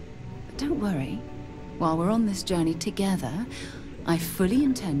disappoints you, but don't worry. While we're on this journey together, I fully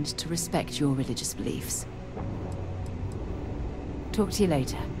intend to respect your religious beliefs. Talk to you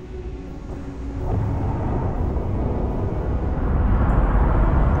later.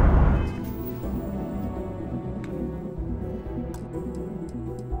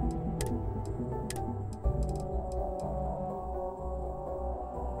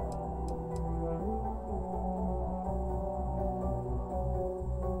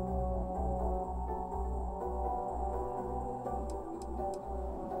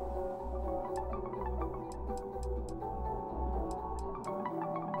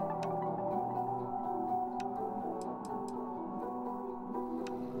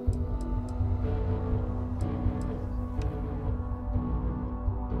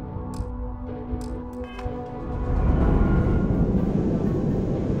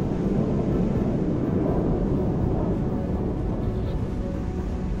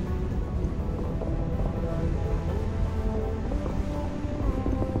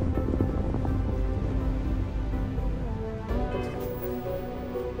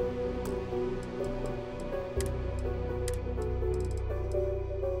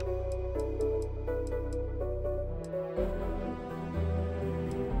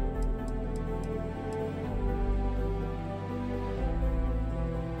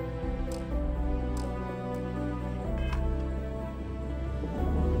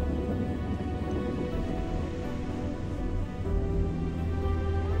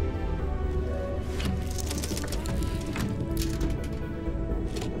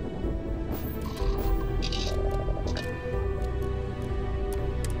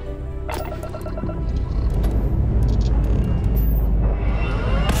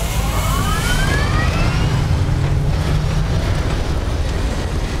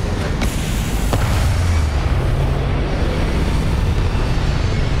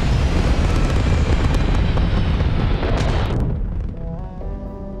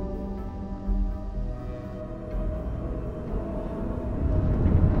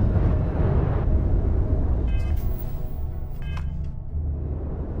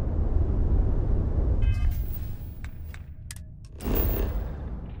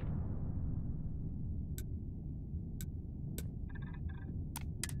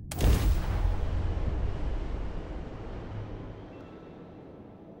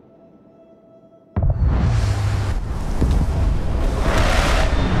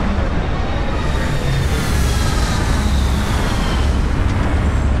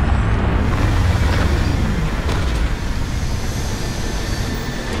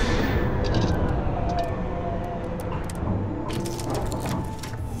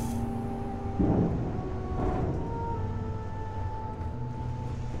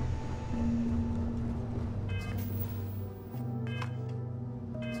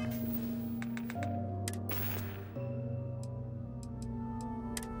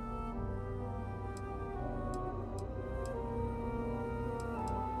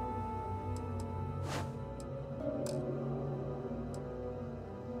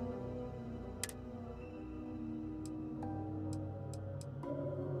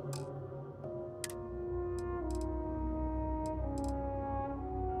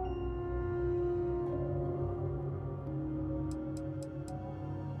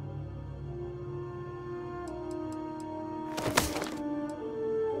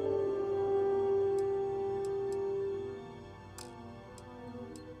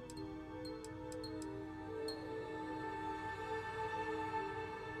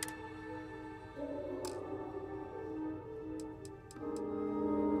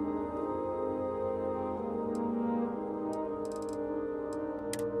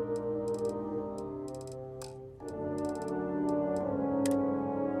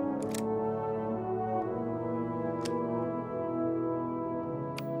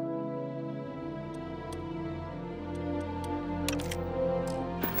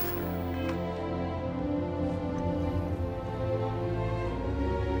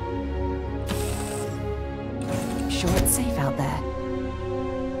 sure it's safe out there.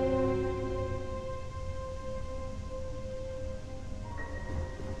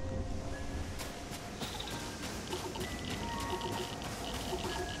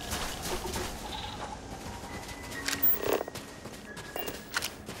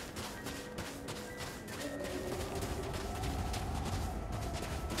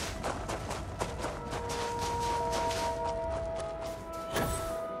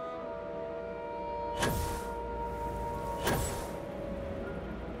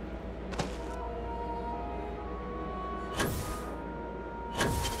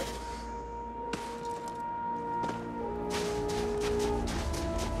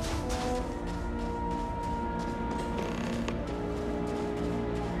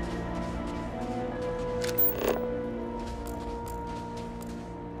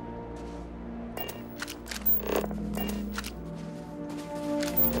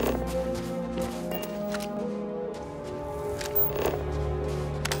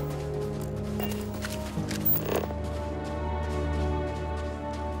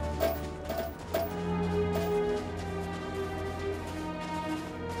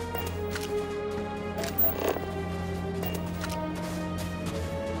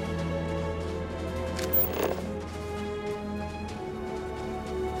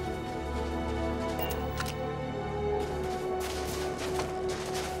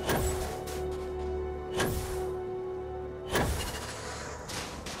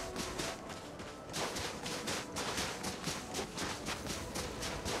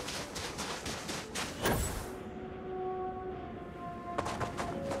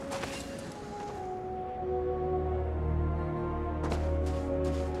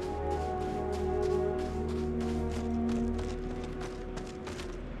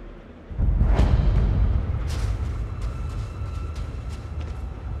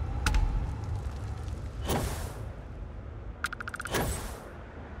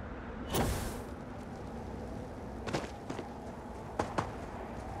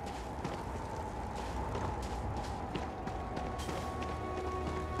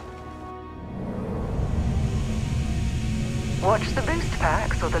 Watch the boost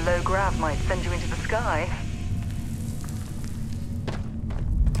packs, or the low grav might send you into the sky.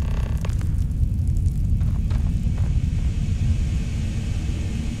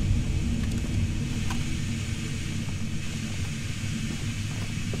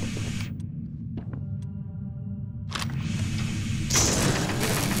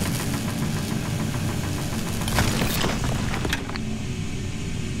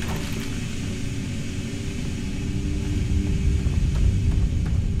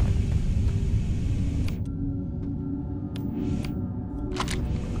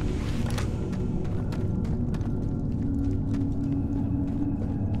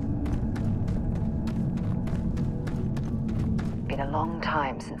 Been a long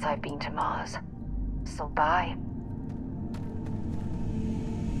time since I've been to Mars. So bye.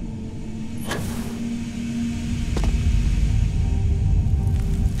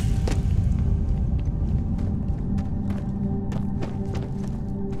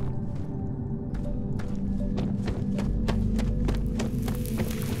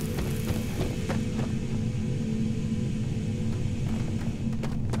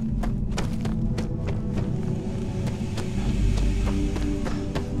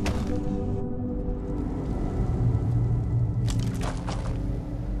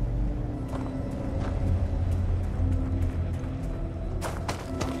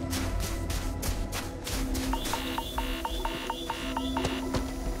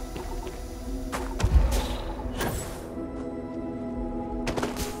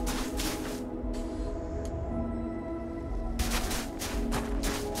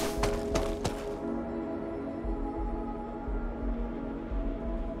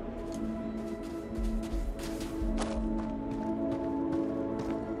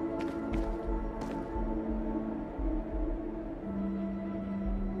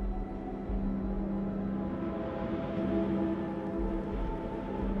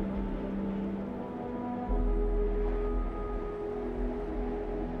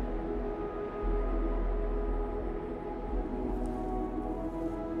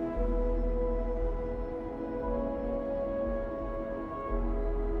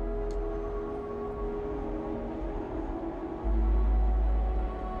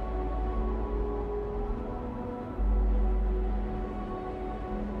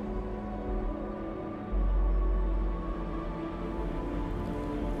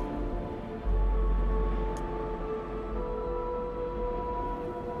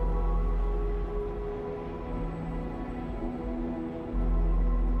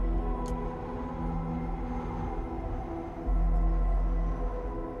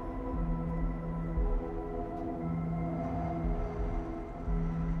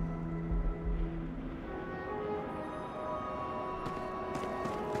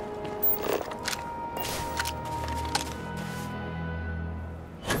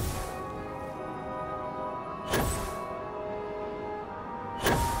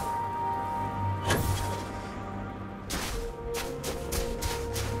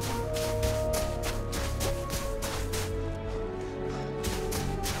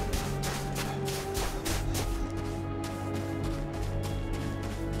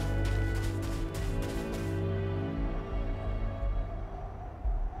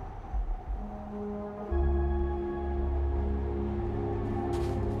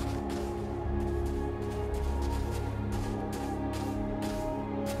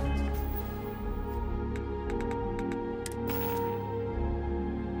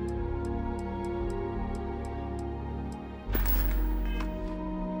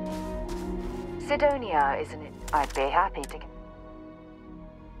 Sidonia, isn't it? I'd be happy to...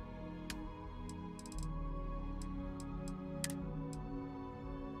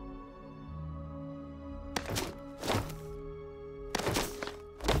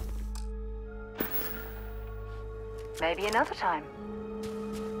 Maybe another time.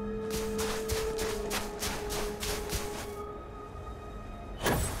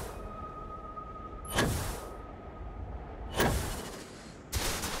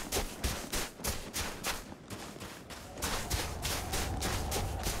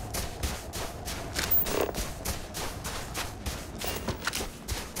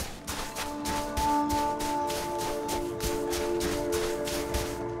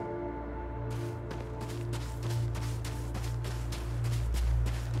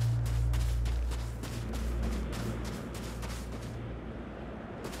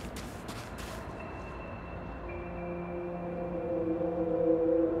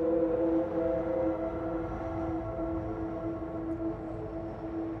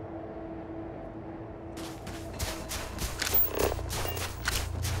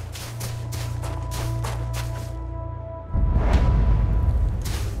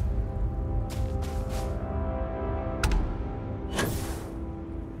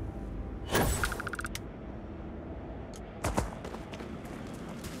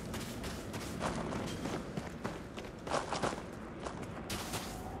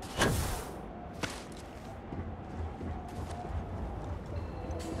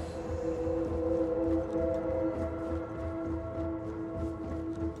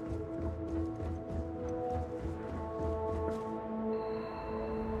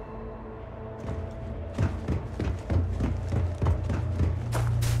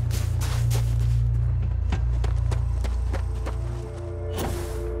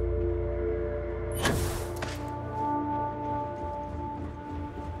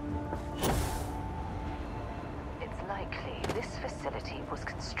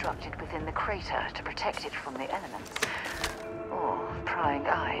 Within the crater to protect it from the elements or prying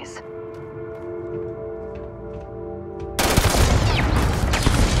eyes.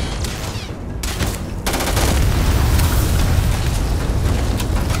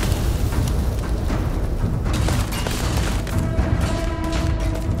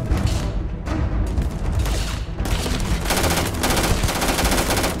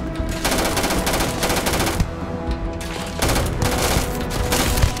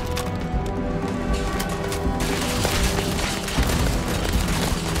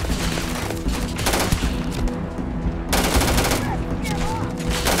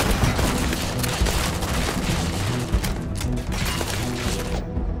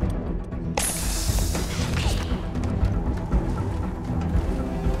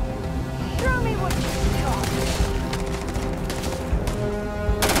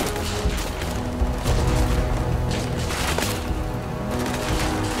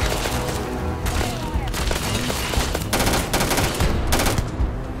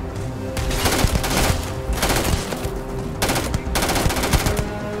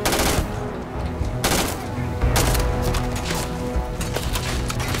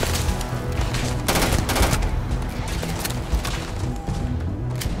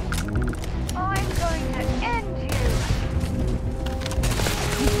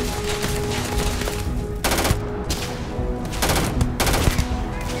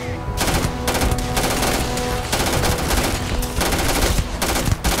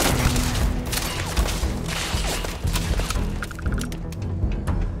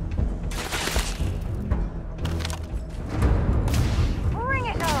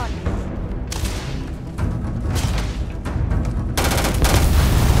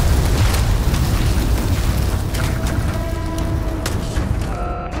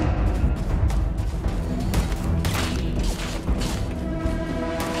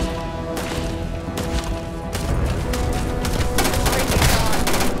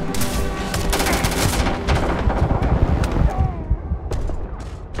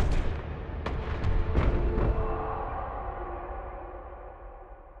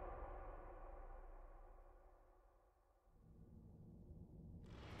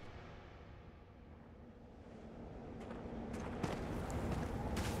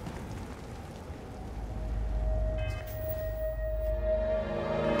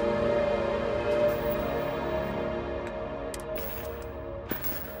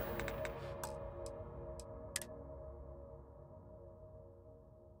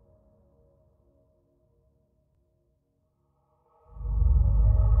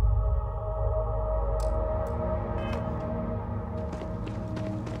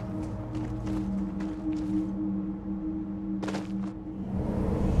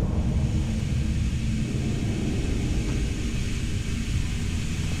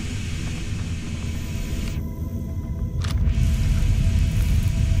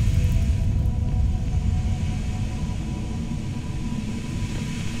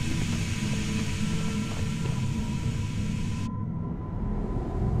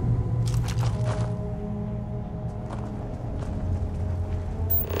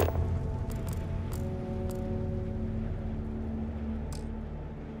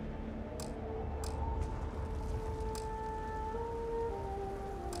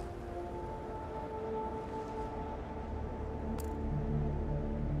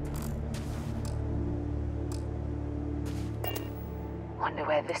 Wonder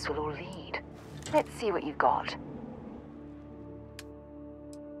where this will all lead. Let's see what you've got.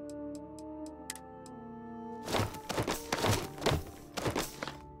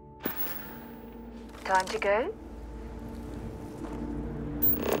 Time to go?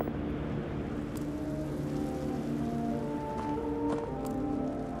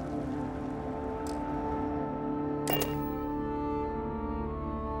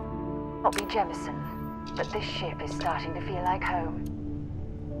 Not be Jemison, but this ship is starting to feel like home.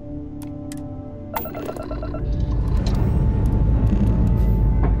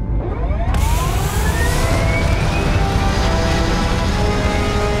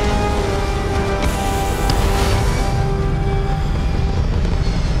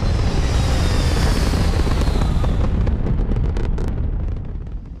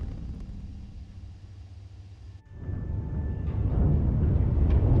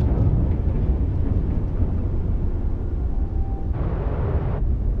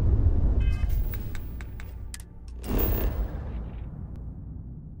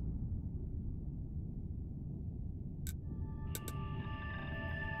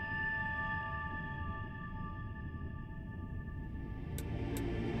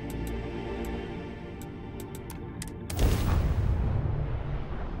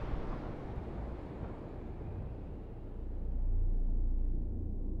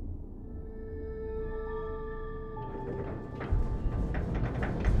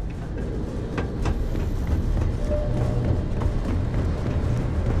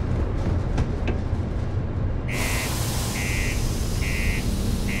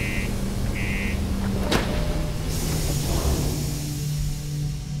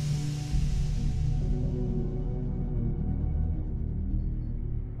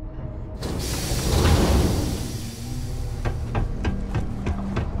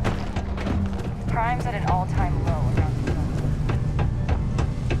 Crime's at an all-time low around the globe.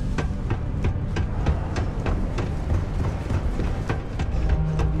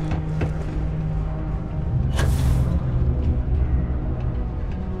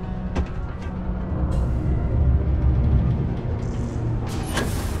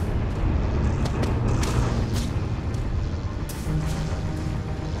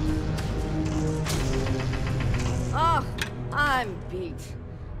 Oh, I'm beat.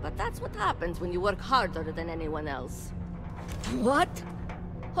 But that's what happens when you work harder than anyone else. What?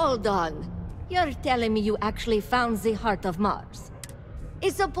 Hold on. You're telling me you actually found the heart of Mars?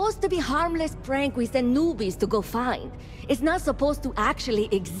 It's supposed to be a harmless prank we send newbies to go find. It's not supposed to actually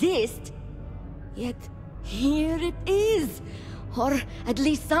exist. Yet, here it is. Or at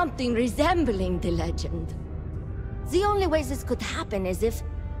least something resembling the legend. The only way this could happen is if...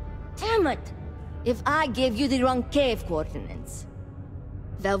 Damn it! If I gave you the wrong cave coordinates.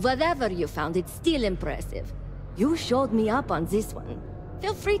 Well, whatever you found, it's still impressive. You showed me up on this one.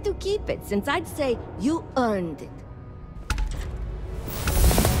 Feel free to keep it, since I'd say you earned it.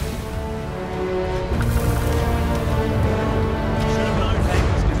 Should have known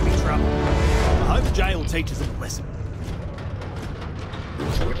Hank was going to be trouble. I hope the jail teaches him a lesson.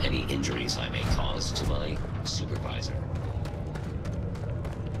 Report any injuries I may cause to my supervisor.